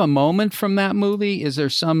you have a moment from that movie? Is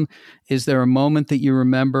there a moment that you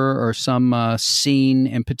remember, or some scene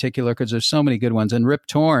in particular? Because there's so many good ones. And Rip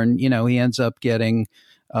Torn, he ends up getting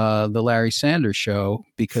the Larry Sanders Show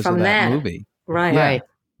because of that movie. Right. Yeah.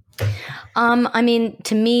 Right. I mean,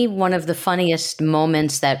 to me, one of the funniest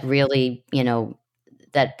moments that really,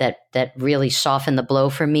 that really softened the blow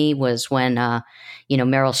for me was when,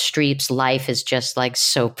 Meryl Streep's life is just like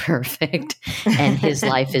so perfect, and his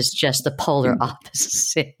life is just the polar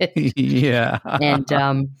opposite. Yeah.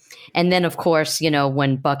 And then of course,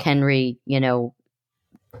 when Buck Henry,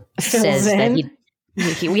 says that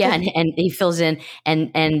and he fills in,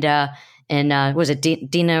 and was it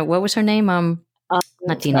Dina? What was her name?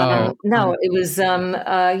 Not Dina. No, it was, oh,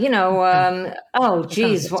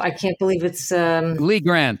 geez. Well, I can't believe it's Lee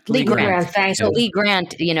Grant. Lee Grant, thanks. So Lee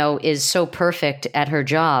Grant, is so perfect at her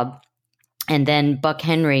job. And then Buck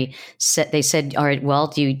Henry they said, all right, well,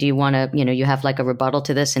 do you want to, you have like a rebuttal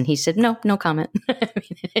to this? And he said, no comment.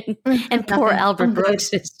 and poor Albert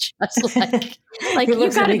Brooks is just like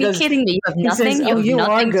you got to be kidding me. You have nothing. Says, you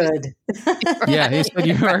are good. Yeah, he said,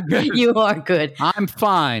 you are good. You are good. I'm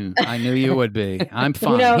fine. I knew you would be. I'm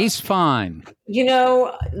fine. He's fine.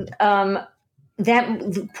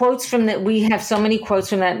 That quotes from that, we have so many quotes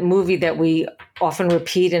from that movie that we often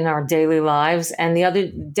repeat in our daily lives. And the other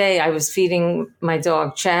day I was feeding my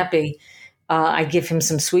dog Chappie. I give him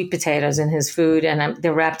some sweet potatoes in his food, and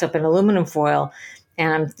they're wrapped up in aluminum foil.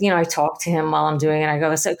 And I talk to him while I'm doing it. I go,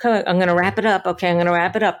 okay, I'm going to wrap it up. Okay, I'm going to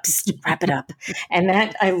wrap it up. Psst, wrap it up. And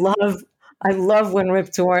that I love when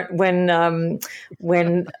Rip Torn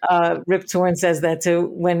Rip Torn says that to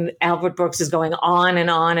when Albert Brooks is going on and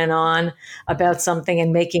on and on about something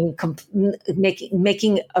and making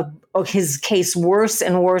his case worse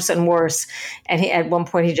and worse and worse, and at one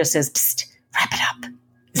point he just says, "Psst, wrap it up."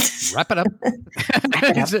 Wrap it up.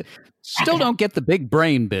 Wrap it up. Still don't get the big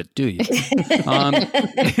brain bit, do you?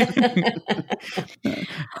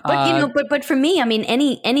 But for me, I mean,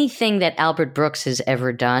 anything that Albert Brooks has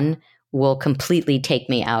ever done will completely take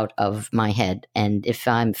me out of my head. And if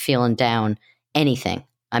I'm feeling down, anything.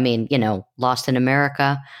 I mean, Lost in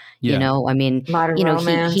America, Modern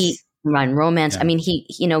Romance. Modern Romance. Yeah. I mean,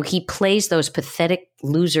 he plays those pathetic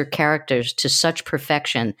loser characters to such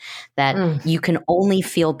perfection that you can only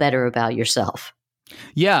feel better about yourself.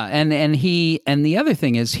 Yeah, and the other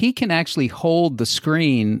thing is he can actually hold the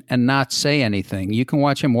screen and not say anything. You can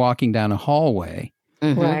watch him walking down a hallway.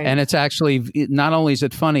 Mm-hmm. Right. And it's actually, not only is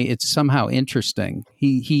it funny, it's somehow interesting.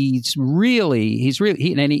 He can really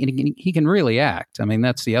act. I mean,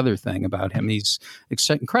 that's the other thing about him. He's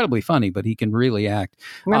incredibly funny, but he can really act.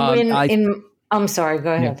 Remember I'm sorry,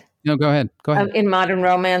 go ahead. No, go ahead. In Modern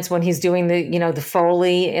Romance, when he's doing the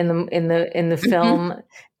Foley in the film,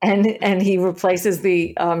 and he replaces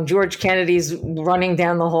the George Kennedy's running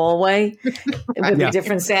down the hallway with a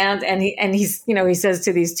different sound, and he says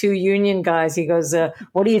to these two Union guys, he goes,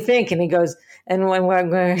 "What do you think?" And he goes, and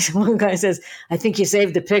one guy says, "I think you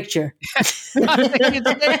saved the picture."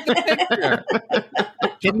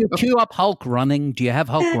 Can you cue up Hulk running? Do you have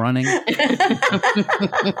Hulk running?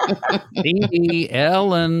 Petey,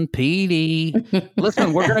 Ellen, Petey.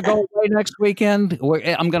 Listen, we're going to go away next weekend.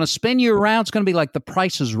 I'm going to spin you around. It's going to be like The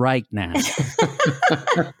Price is Right now.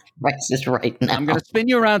 Price is Right now. I'm going to spin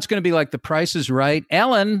you around. It's going to be like The Price is Right.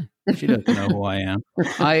 Ellen, she doesn't know who I am.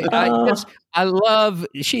 I love,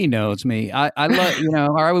 she knows me. I love,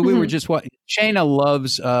 we were just Shayna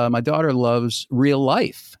loves, my daughter loves Real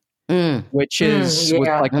Life. Which was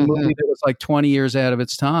like a movie that was like 20 years out of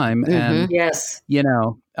its time. And, yes, this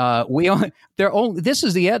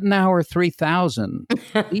is the Ettenauer 3000.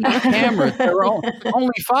 These cameras,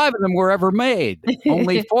 only 5 of them were ever made.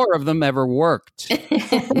 Only 4 of them ever worked.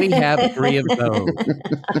 We have 3 of those.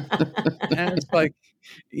 And it's like,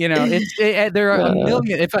 there are a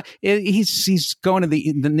million. He's going to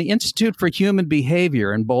the Institute for Human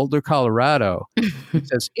Behavior in Boulder, Colorado. He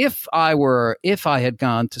says, if I had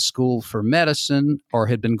gone to school for medicine or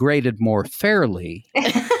had been graded more fairly,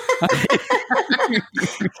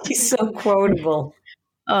 He's so quotable.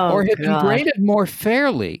 Oh, or had been God. graded more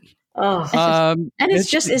fairly. Oh, And it's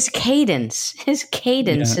just his cadence. His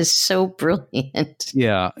cadence is so brilliant.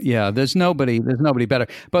 Yeah. There's nobody better.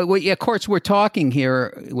 But of course, we're talking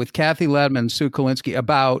here with Kathy Ledman and Sue Kolinsky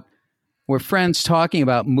about, we're friends talking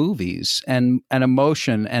about movies and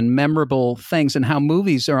emotion and memorable things, and how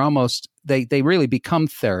movies are almost, they really become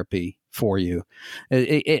therapy for you.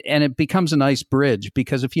 And it becomes a nice bridge,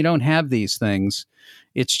 because if you don't have these things,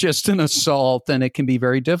 it's just an assault and it can be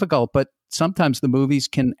very difficult. But sometimes the movies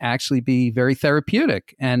can actually be very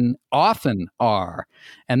therapeutic, and often are.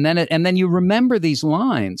 And then you remember these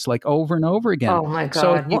lines like over and over again. Oh my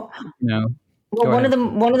God. So, well, one of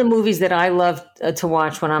the movies that I love to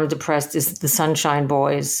watch when I'm depressed is The Sunshine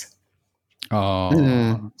Boys.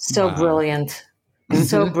 Oh, So wow. brilliant.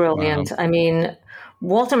 So brilliant. Wow. I mean,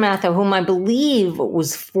 Walter Matthau, whom I believe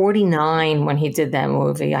was 49 when he did that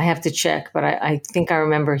movie. I have to check, but I think I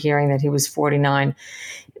remember hearing that he was 49.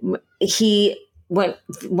 One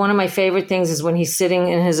of my favorite things is when he's sitting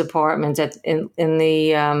in his apartment in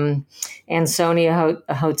the Ansonia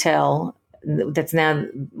Hotel, that's now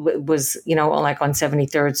was, like on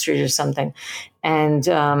 73rd Street or something.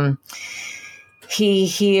 And he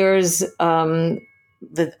hears the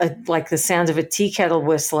sound of a tea kettle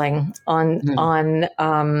whistling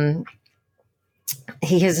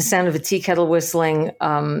he hears the sound of a tea kettle whistling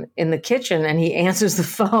in the kitchen, and he answers the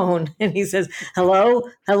phone and he says, "Hello,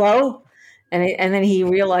 hello." And then he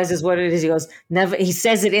realizes what it is. He goes, "Never." He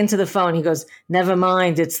says it into the phone. He goes, "Never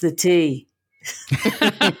mind, it's the tea."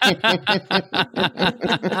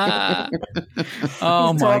 Oh,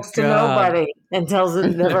 He my talks to God. nobody and tells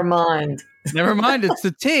them, "Never mind." Never mind, it's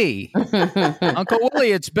the tea. Uncle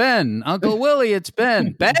Willie, it's Ben. Uncle Willie, it's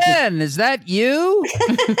Ben. Ben, is that you?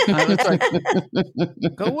 It's like,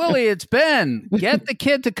 Uncle Willie, it's Ben. Get the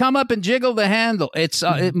kid to come up and jiggle the handle. It's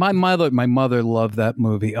my mother loved that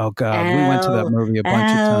movie. Oh God, we went to that movie a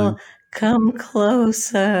bunch of times. Come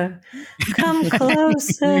closer. Come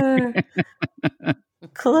closer.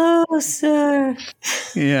 Closer.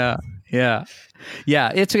 Yeah.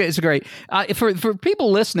 It's a great for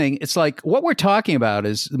people listening. It's like what we're talking about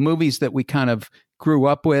is the movies that we kind of grew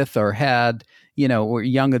up with or had, or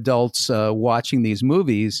young adults watching these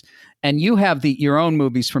movies, and you have your own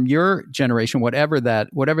movies from your generation, whatever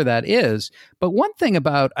that is. But one thing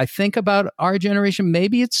about our generation,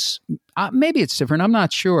 maybe it's different. I'm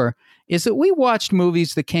not sure. Is that we watched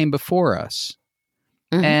movies that came before us,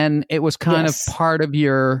 and it was kind of part of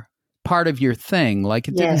your thing. Like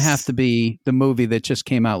it didn't have to be the movie that just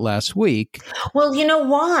came out last week. Well, you know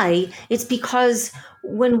why? It's because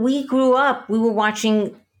when we grew up, we were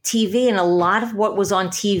watching TV, and a lot of what was on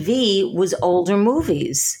TV was older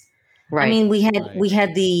movies. Right. I mean, we had the,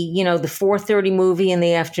 the 4:30 movie in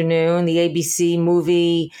the afternoon, the ABC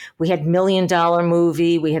movie, we had $1 Million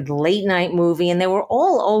movie, we had the late night movie, and they were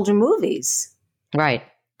all older movies. Right.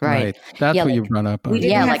 That's what you run up on. We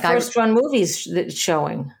didn't have first run movies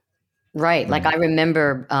showing. Right. Like I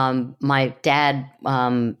remember my dad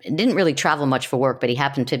didn't really travel much for work, but he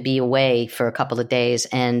happened to be away for a couple of days.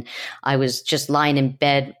 And I was just lying in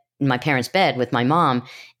my parents' bed with my mom,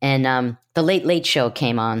 and the Late Late Show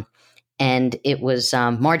came on, and it was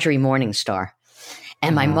Marjorie Morningstar.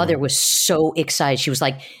 And my mother was so excited. She was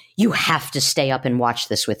like, "You have to stay up and watch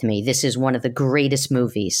this with me. This is one of the greatest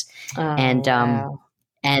movies." Wow.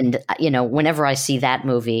 And, whenever I see that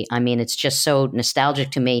movie, I mean, it's just so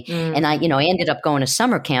nostalgic to me. And I ended up going to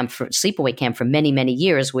summer camp sleepaway camp for many, many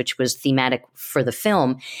years, which was thematic for the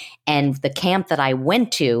film. And the camp that I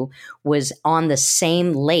went to was on the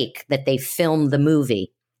same lake that they filmed the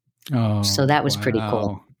movie. Oh, so that was pretty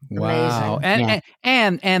cool. Wow.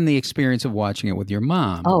 And the experience of watching it with your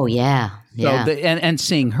mom. Oh, yeah. Yeah. So and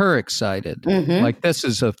seeing her excited, like this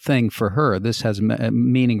is a thing for her. This has a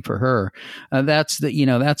meaning for her. That's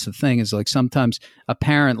the thing is like sometimes a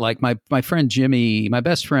parent, like my friend Jimmy, my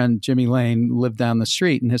best friend Jimmy Lane lived down the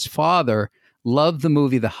street, and his father loved the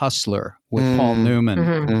movie The Hustler with Paul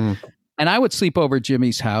Newman. And I would sleep over at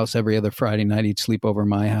Jimmy's house every other Friday night. He'd sleep over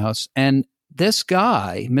my house. And this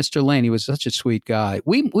guy, Mr. Lane, he was such a sweet guy.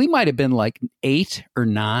 We might have been like 8 or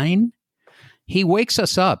 9. He wakes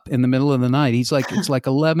us up in the middle of the night. He's like, it's like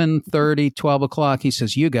 11:30, 12 o'clock. He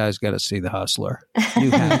says, "You guys got to see The Hustler. You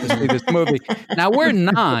have to see this movie." Now we're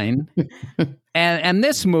 9, and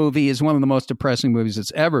this movie is one of the most depressing movies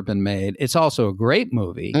that's ever been made. It's also a great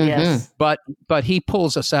movie. Yes. But he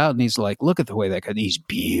pulls us out and he's like, "Look at the way that guy, he's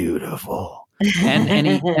beautiful." And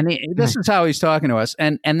he this is how he's talking to us.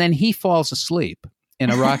 And then he falls asleep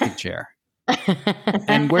in a rocking chair.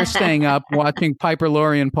 And we're staying up watching Piper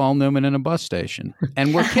Laurie and Paul Newman in a bus station.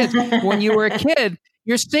 And we're kids. When you were a kid,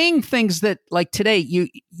 you're seeing things that, like today, you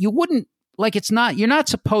wouldn't, like, you're not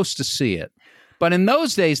supposed to see it. But in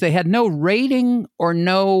those days, they had no rating or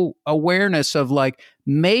no awareness of, like,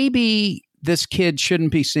 maybe this kid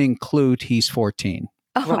shouldn't be seeing Clute, he's 14.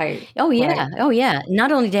 Oh, Right. Oh yeah. Right. Oh yeah.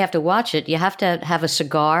 Not only do you have to watch it, you have to have a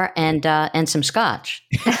cigar and some scotch.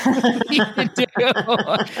 You do.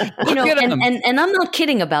 You know, Look at 'em. and I'm not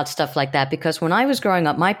kidding about stuff like that, because when I was growing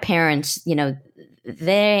up, my parents, you know,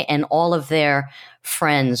 they and all of their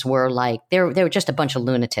friends were like, they were just a bunch of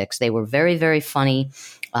lunatics. They were very, very funny.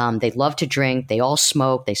 They loved to drink. They all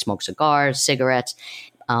smoked. They smoked cigars, cigarettes.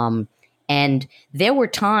 And there were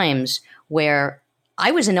times where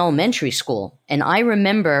I was in elementary school, and I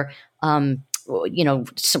remember, you know,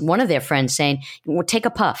 one of their friends saying, well, take a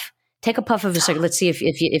puff of a cigarette. Let's see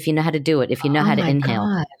if you know how to do it, if you know how to my inhale.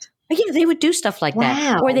 God. Yeah, they would do stuff like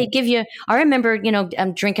that. Wow. Or they give you, I remember, you know,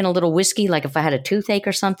 I'm drinking a little whiskey, like if I had a toothache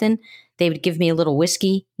or something, they would give me a little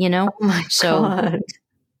whiskey, you know? Oh my So, God.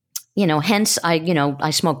 you know, hence I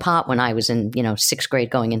smoked pot when I was in, you know, 6th grade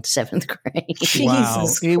going into 7th grade.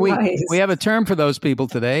 Jesus We Christ. have a term for those people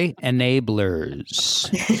today, enablers.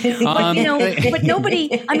 But, you know, but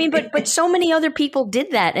nobody, I mean, but so many other people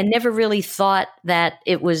did that and never really thought that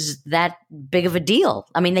it was that big of a deal.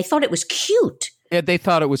 I mean, they thought it was cute. Yeah, they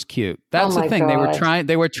thought it was cute. That's Oh the my thing. God.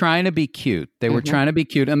 They were trying to be cute. They were trying to be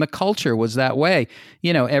cute, and the culture was that way.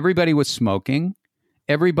 You know, everybody was smoking.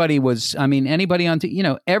 Everybody was, I mean, anybody on, you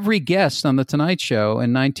know, every guest on the Tonight Show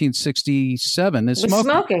in 1967 is Was smoking.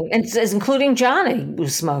 smoking, and including Johnny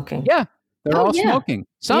was smoking. Yeah, they're Oh, all yeah. smoking.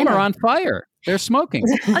 Some Yeah. are on fire. They're smoking.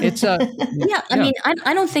 It's Yeah, I mean,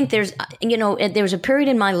 I don't think there's, you know, there was a period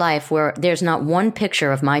in my life where there's not one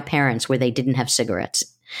picture of my parents where they didn't have cigarettes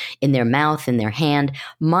in their mouth, in their hand.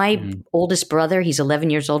 My oldest brother, he's 11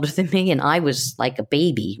 years older than me, and I was like a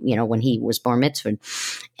baby, you know, when he was bar mitzvahed.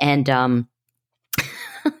 And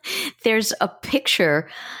there's a picture.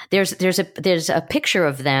 There's a picture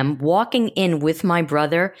of them walking in with my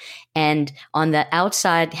brother, and on the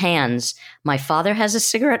outside hands, my father has a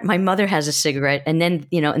cigarette, my mother has a cigarette, and then,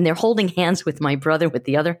 you know, and they're holding hands with my brother with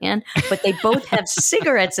the other hand, but they both have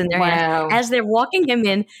cigarettes in their Wow. hands as they're walking him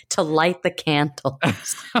in to light the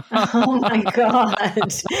candles. Oh my God.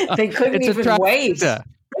 They couldn't It's a even wait. trifecta.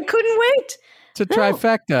 I couldn't wait. It's a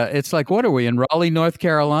trifecta. It's like, what are we in Raleigh, North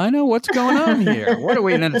Carolina? What's going on here? What are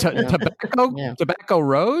we in Tobacco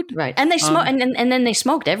Road? Right. And they smoked, and then they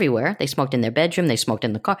smoked everywhere. They smoked in their bedroom. They smoked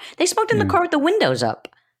in the car. They smoked in the car with the windows up.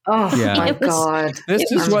 Oh Yeah. my It was- God. This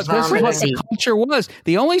It is was what crazy. the culture was.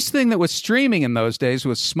 The only thing that was streaming in those days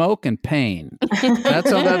was smoke and pain.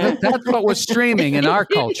 That's what was streaming in our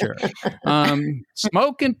culture.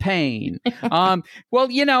 Smoke and pain. Well,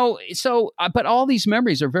 you know, so but all these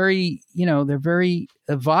memories are very, you know, they're very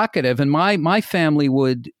evocative. And my family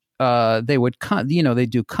would they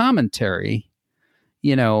do commentary.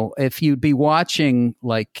 You know, if you'd be watching,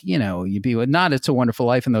 like, you know, you'd be not It's a Wonderful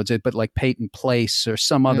Life in those days, but like Peyton Place or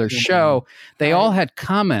some other show, they all had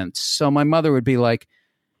comments. So my mother would be like,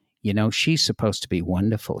 you know, she's supposed to be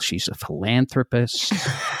wonderful. She's a philanthropist.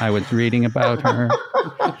 I was reading about her.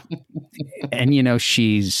 And, you know,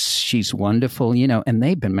 she's wonderful, you know, and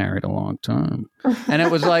they've been married a long time. And it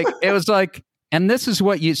was like, and this is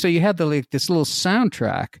what so you had this little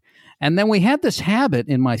soundtrack. And then we had this habit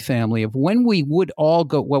in my family of when we would all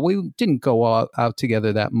go, well, we didn't go out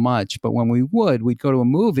together that much, but when we'd go to a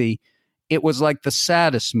movie, it was like the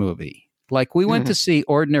saddest movie. Like we went to see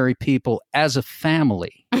Ordinary People as a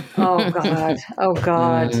family. Oh God. Oh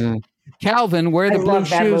God. Calvin, wear the I blue love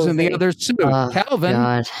that shoes and the movie. other suit. Oh, Calvin.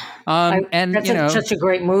 God. And, That's you know, such a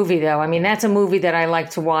great movie, though. I mean, that's a movie that I like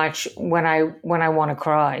to watch when I want to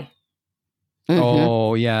cry.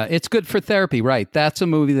 oh, yeah. It's good for therapy, right? That's a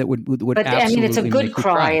movie that would But absolutely I mean, it's a make good you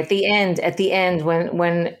cry at the end. At the end,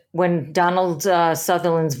 when Donald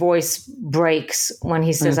Sutherland's voice breaks when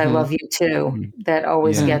he says, "I love you too," that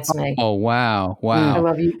always gets me. Oh, wow. I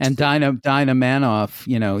love you. And Dinah Manoff,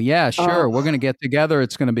 you know, yeah, sure, we're going to get together.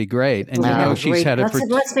 It's going to be great. And, you know, she's Great. headed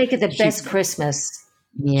Let's make it the best Christmas.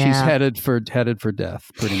 Yeah. she's headed for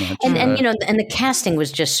death, pretty much. And you know, and the casting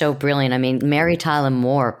was just so brilliant. I mean, Mary Tyler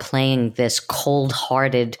Moore playing this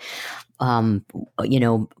cold-hearted, you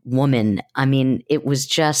know, woman. I mean, it was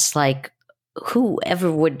just like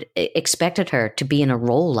whoever would expected her to be in a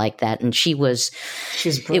role like that, and She's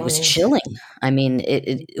brilliant. it was chilling. I mean,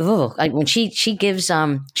 when she gives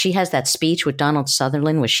she has that speech with Donald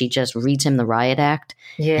Sutherland where she just reads him the riot act,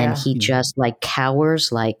 Yeah. and he just like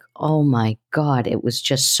cowers, like, oh my God, it was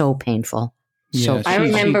just so painful. Yeah, I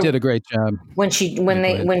remember she did a great job. when she's in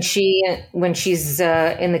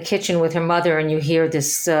the kitchen with her mother, and you hear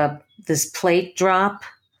this plate drop,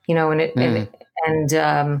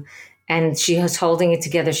 and she was holding it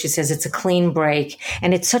together. She says it's a clean break,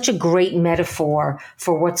 and it's such a great metaphor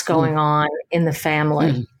for what's going on in the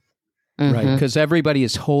family. Right, because everybody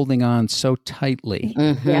is holding on so tightly,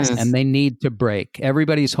 Yes. and they need to break.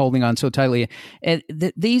 Everybody's holding on so tightly, and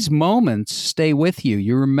these moments stay with you.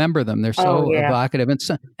 You remember them; they're so evocative,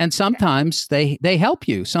 and sometimes they help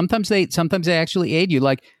you. Sometimes they actually aid you.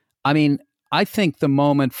 Like, I mean, I think the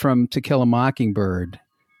moment from To Kill a Mockingbird,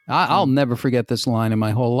 I'll never forget this line in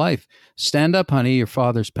my whole life. Stand up, honey, your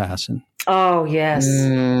father's passing. Oh yes.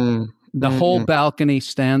 The whole balcony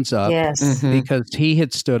stands up because he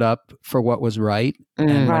had stood up for what was right.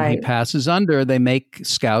 And when he passes under, they make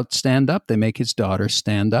Scout stand up. They make his daughter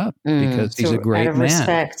stand up because he's a great out of man.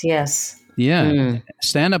 Respect, yes. Yeah.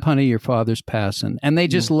 Stand up, honey, your father's passing. And they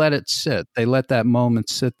just let it sit. They let that moment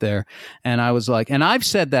sit there. And I was like, and I've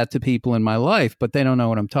said that to people in my life, but they don't know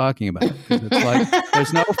what I'm talking about. 'Cause it's like,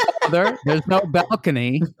 there's no father, there's no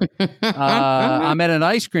balcony. I'm at an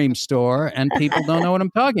ice cream store and people don't know what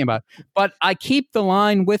I'm talking about. But I keep the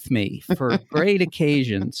line with me for great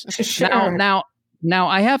occasions. Sure. Now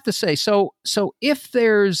I have to say, so if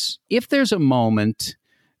there's a moment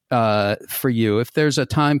for you, if there's a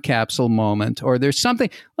time capsule moment, or there's something,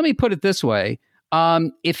 let me put it this way: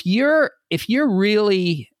 if you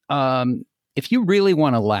really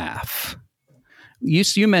want to laugh,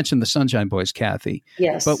 you mentioned the Sunshine Boys, Kathy.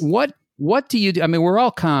 Yes. But what do you do? I mean, we're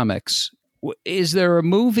all comics. Is there a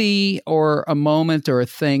movie or a moment or a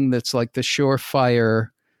thing that's like the surefire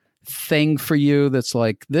thing for you? That's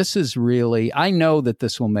like, this is really, I know that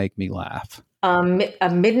this will make me laugh. A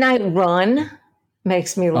Midnight Run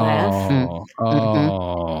makes me laugh.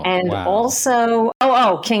 And wow. also,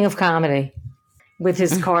 King of Comedy with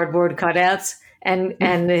his cardboard cutouts, and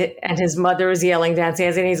his mother is yelling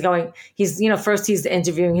downstairs, and first he's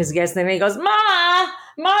interviewing his guest, and then he goes, Ma.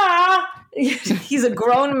 He's a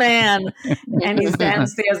grown man, and he's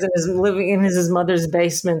downstairs and is living in his mother's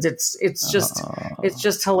basement. It's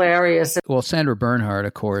just hilarious. Well, Sandra Bernhard,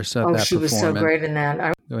 of course. She was so great in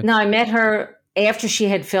that. I met her after she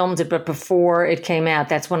had filmed it, but before it came out.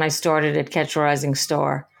 That's when I started at Catch a Rising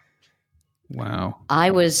Star. Wow.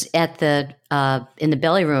 I was at in the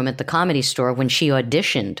belly room at the Comedy Store when she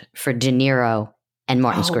auditioned for De Niro and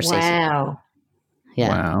Martin Scorsese. Wow. Yeah,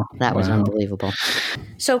 wow. That was unbelievable.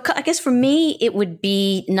 So I guess for me, it would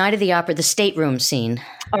be Night of the Opera, the stateroom scene.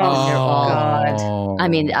 Oh, God. I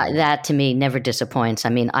mean, that to me never disappoints. I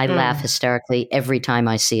mean, I laugh hysterically every time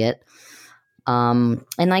I see it. And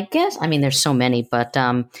I guess, I mean, there's so many, but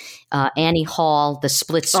Annie Hall, the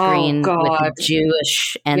split screen with the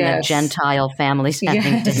Jewish and the Gentile families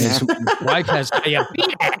having dinner. His wife has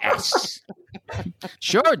diabetes.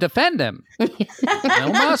 Sure, defend him. No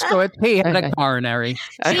Moskowitz, he had a coronary.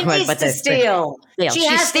 She needs to steal. She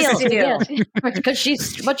has to steal. Because she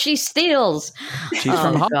steals. She's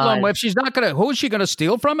from Harlem. If she's not gonna, who is she gonna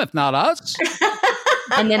steal from if not us?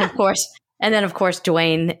 And then of course,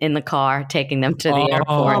 Dwayne in the car taking them to the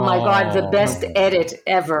airport. Oh my God, the best edit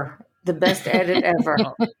ever. The best edit ever.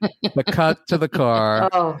 The cut to the car.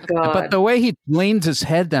 Oh God. But the way he leans his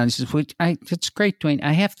head down, he says, it's great, Dwayne.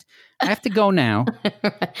 I have to go now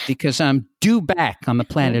because I'm due back on the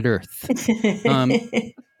planet Earth.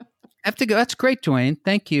 I have to go. That's great, Dwayne.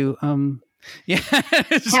 Thank you. Yeah.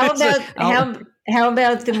 How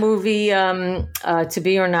about the movie To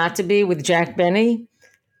Be or Not to Be with Jack Benny?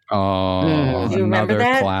 Oh, do you remember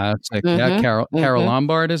that? Classic. Yeah, Carol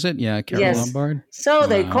Lombard, is it? Yeah, Carol Lombard. So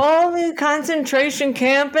they call me concentration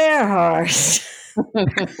camp Earhart.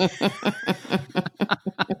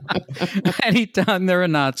 Anytime there are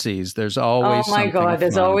Nazis, there's always oh my God,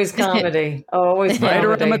 there's always comedy. Always comedy.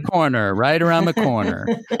 Right around the corner.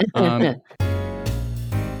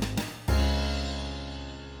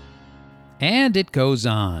 And it goes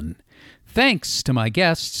on. Thanks to my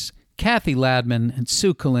guests, Kathy Ladman and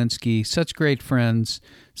Sue Kalinsky, such great friends,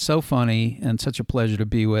 so funny, and such a pleasure to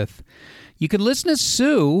be with. You can listen to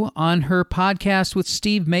Sue on her podcast with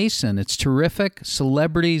Steve Mason. It's terrific.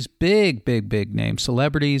 Celebrities, big name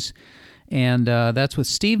celebrities. And that's with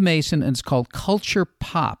Steve Mason, and it's called Culture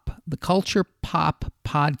Pop, the Culture Pop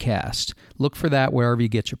Podcast. Look for that wherever you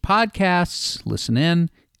get your podcasts. Listen in.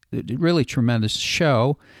 Really tremendous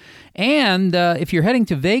show. And if you're heading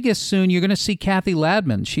to Vegas soon, you're going to see Kathy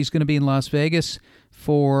Ladman. She's going to be in Las Vegas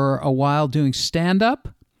for a while doing stand-up.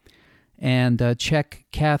 And check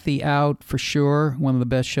Kathy out for sure. One of the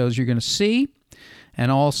best shows you're going to see.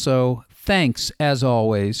 And also, thanks, as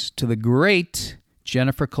always, to the great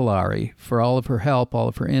Jennifer Kolari, for all of her help, all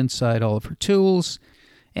of her insight, all of her tools.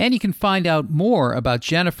 And you can find out more about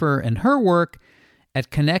Jennifer and her work at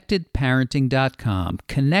connectedparenting.com,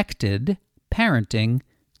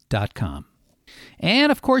 connectedparenting.com.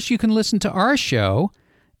 And, of course, you can listen to our show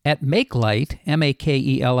at Makelight,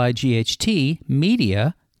 MAKELIGHT,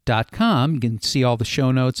 media.com. You can see all the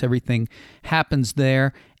show notes. Everything happens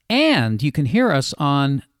there. And you can hear us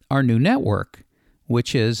on our new network,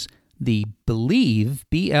 which is the Believe,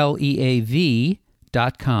 BLEAV.com,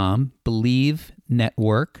 Believe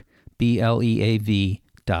Network, BLEAV.com.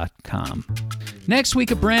 Next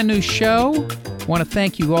week, a brand new show. I want to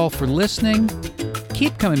thank you all for listening.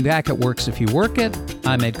 Keep coming back. It works if you work it.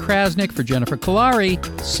 I'm Ed Crasnick for Jennifer Kolari.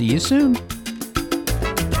 See you soon.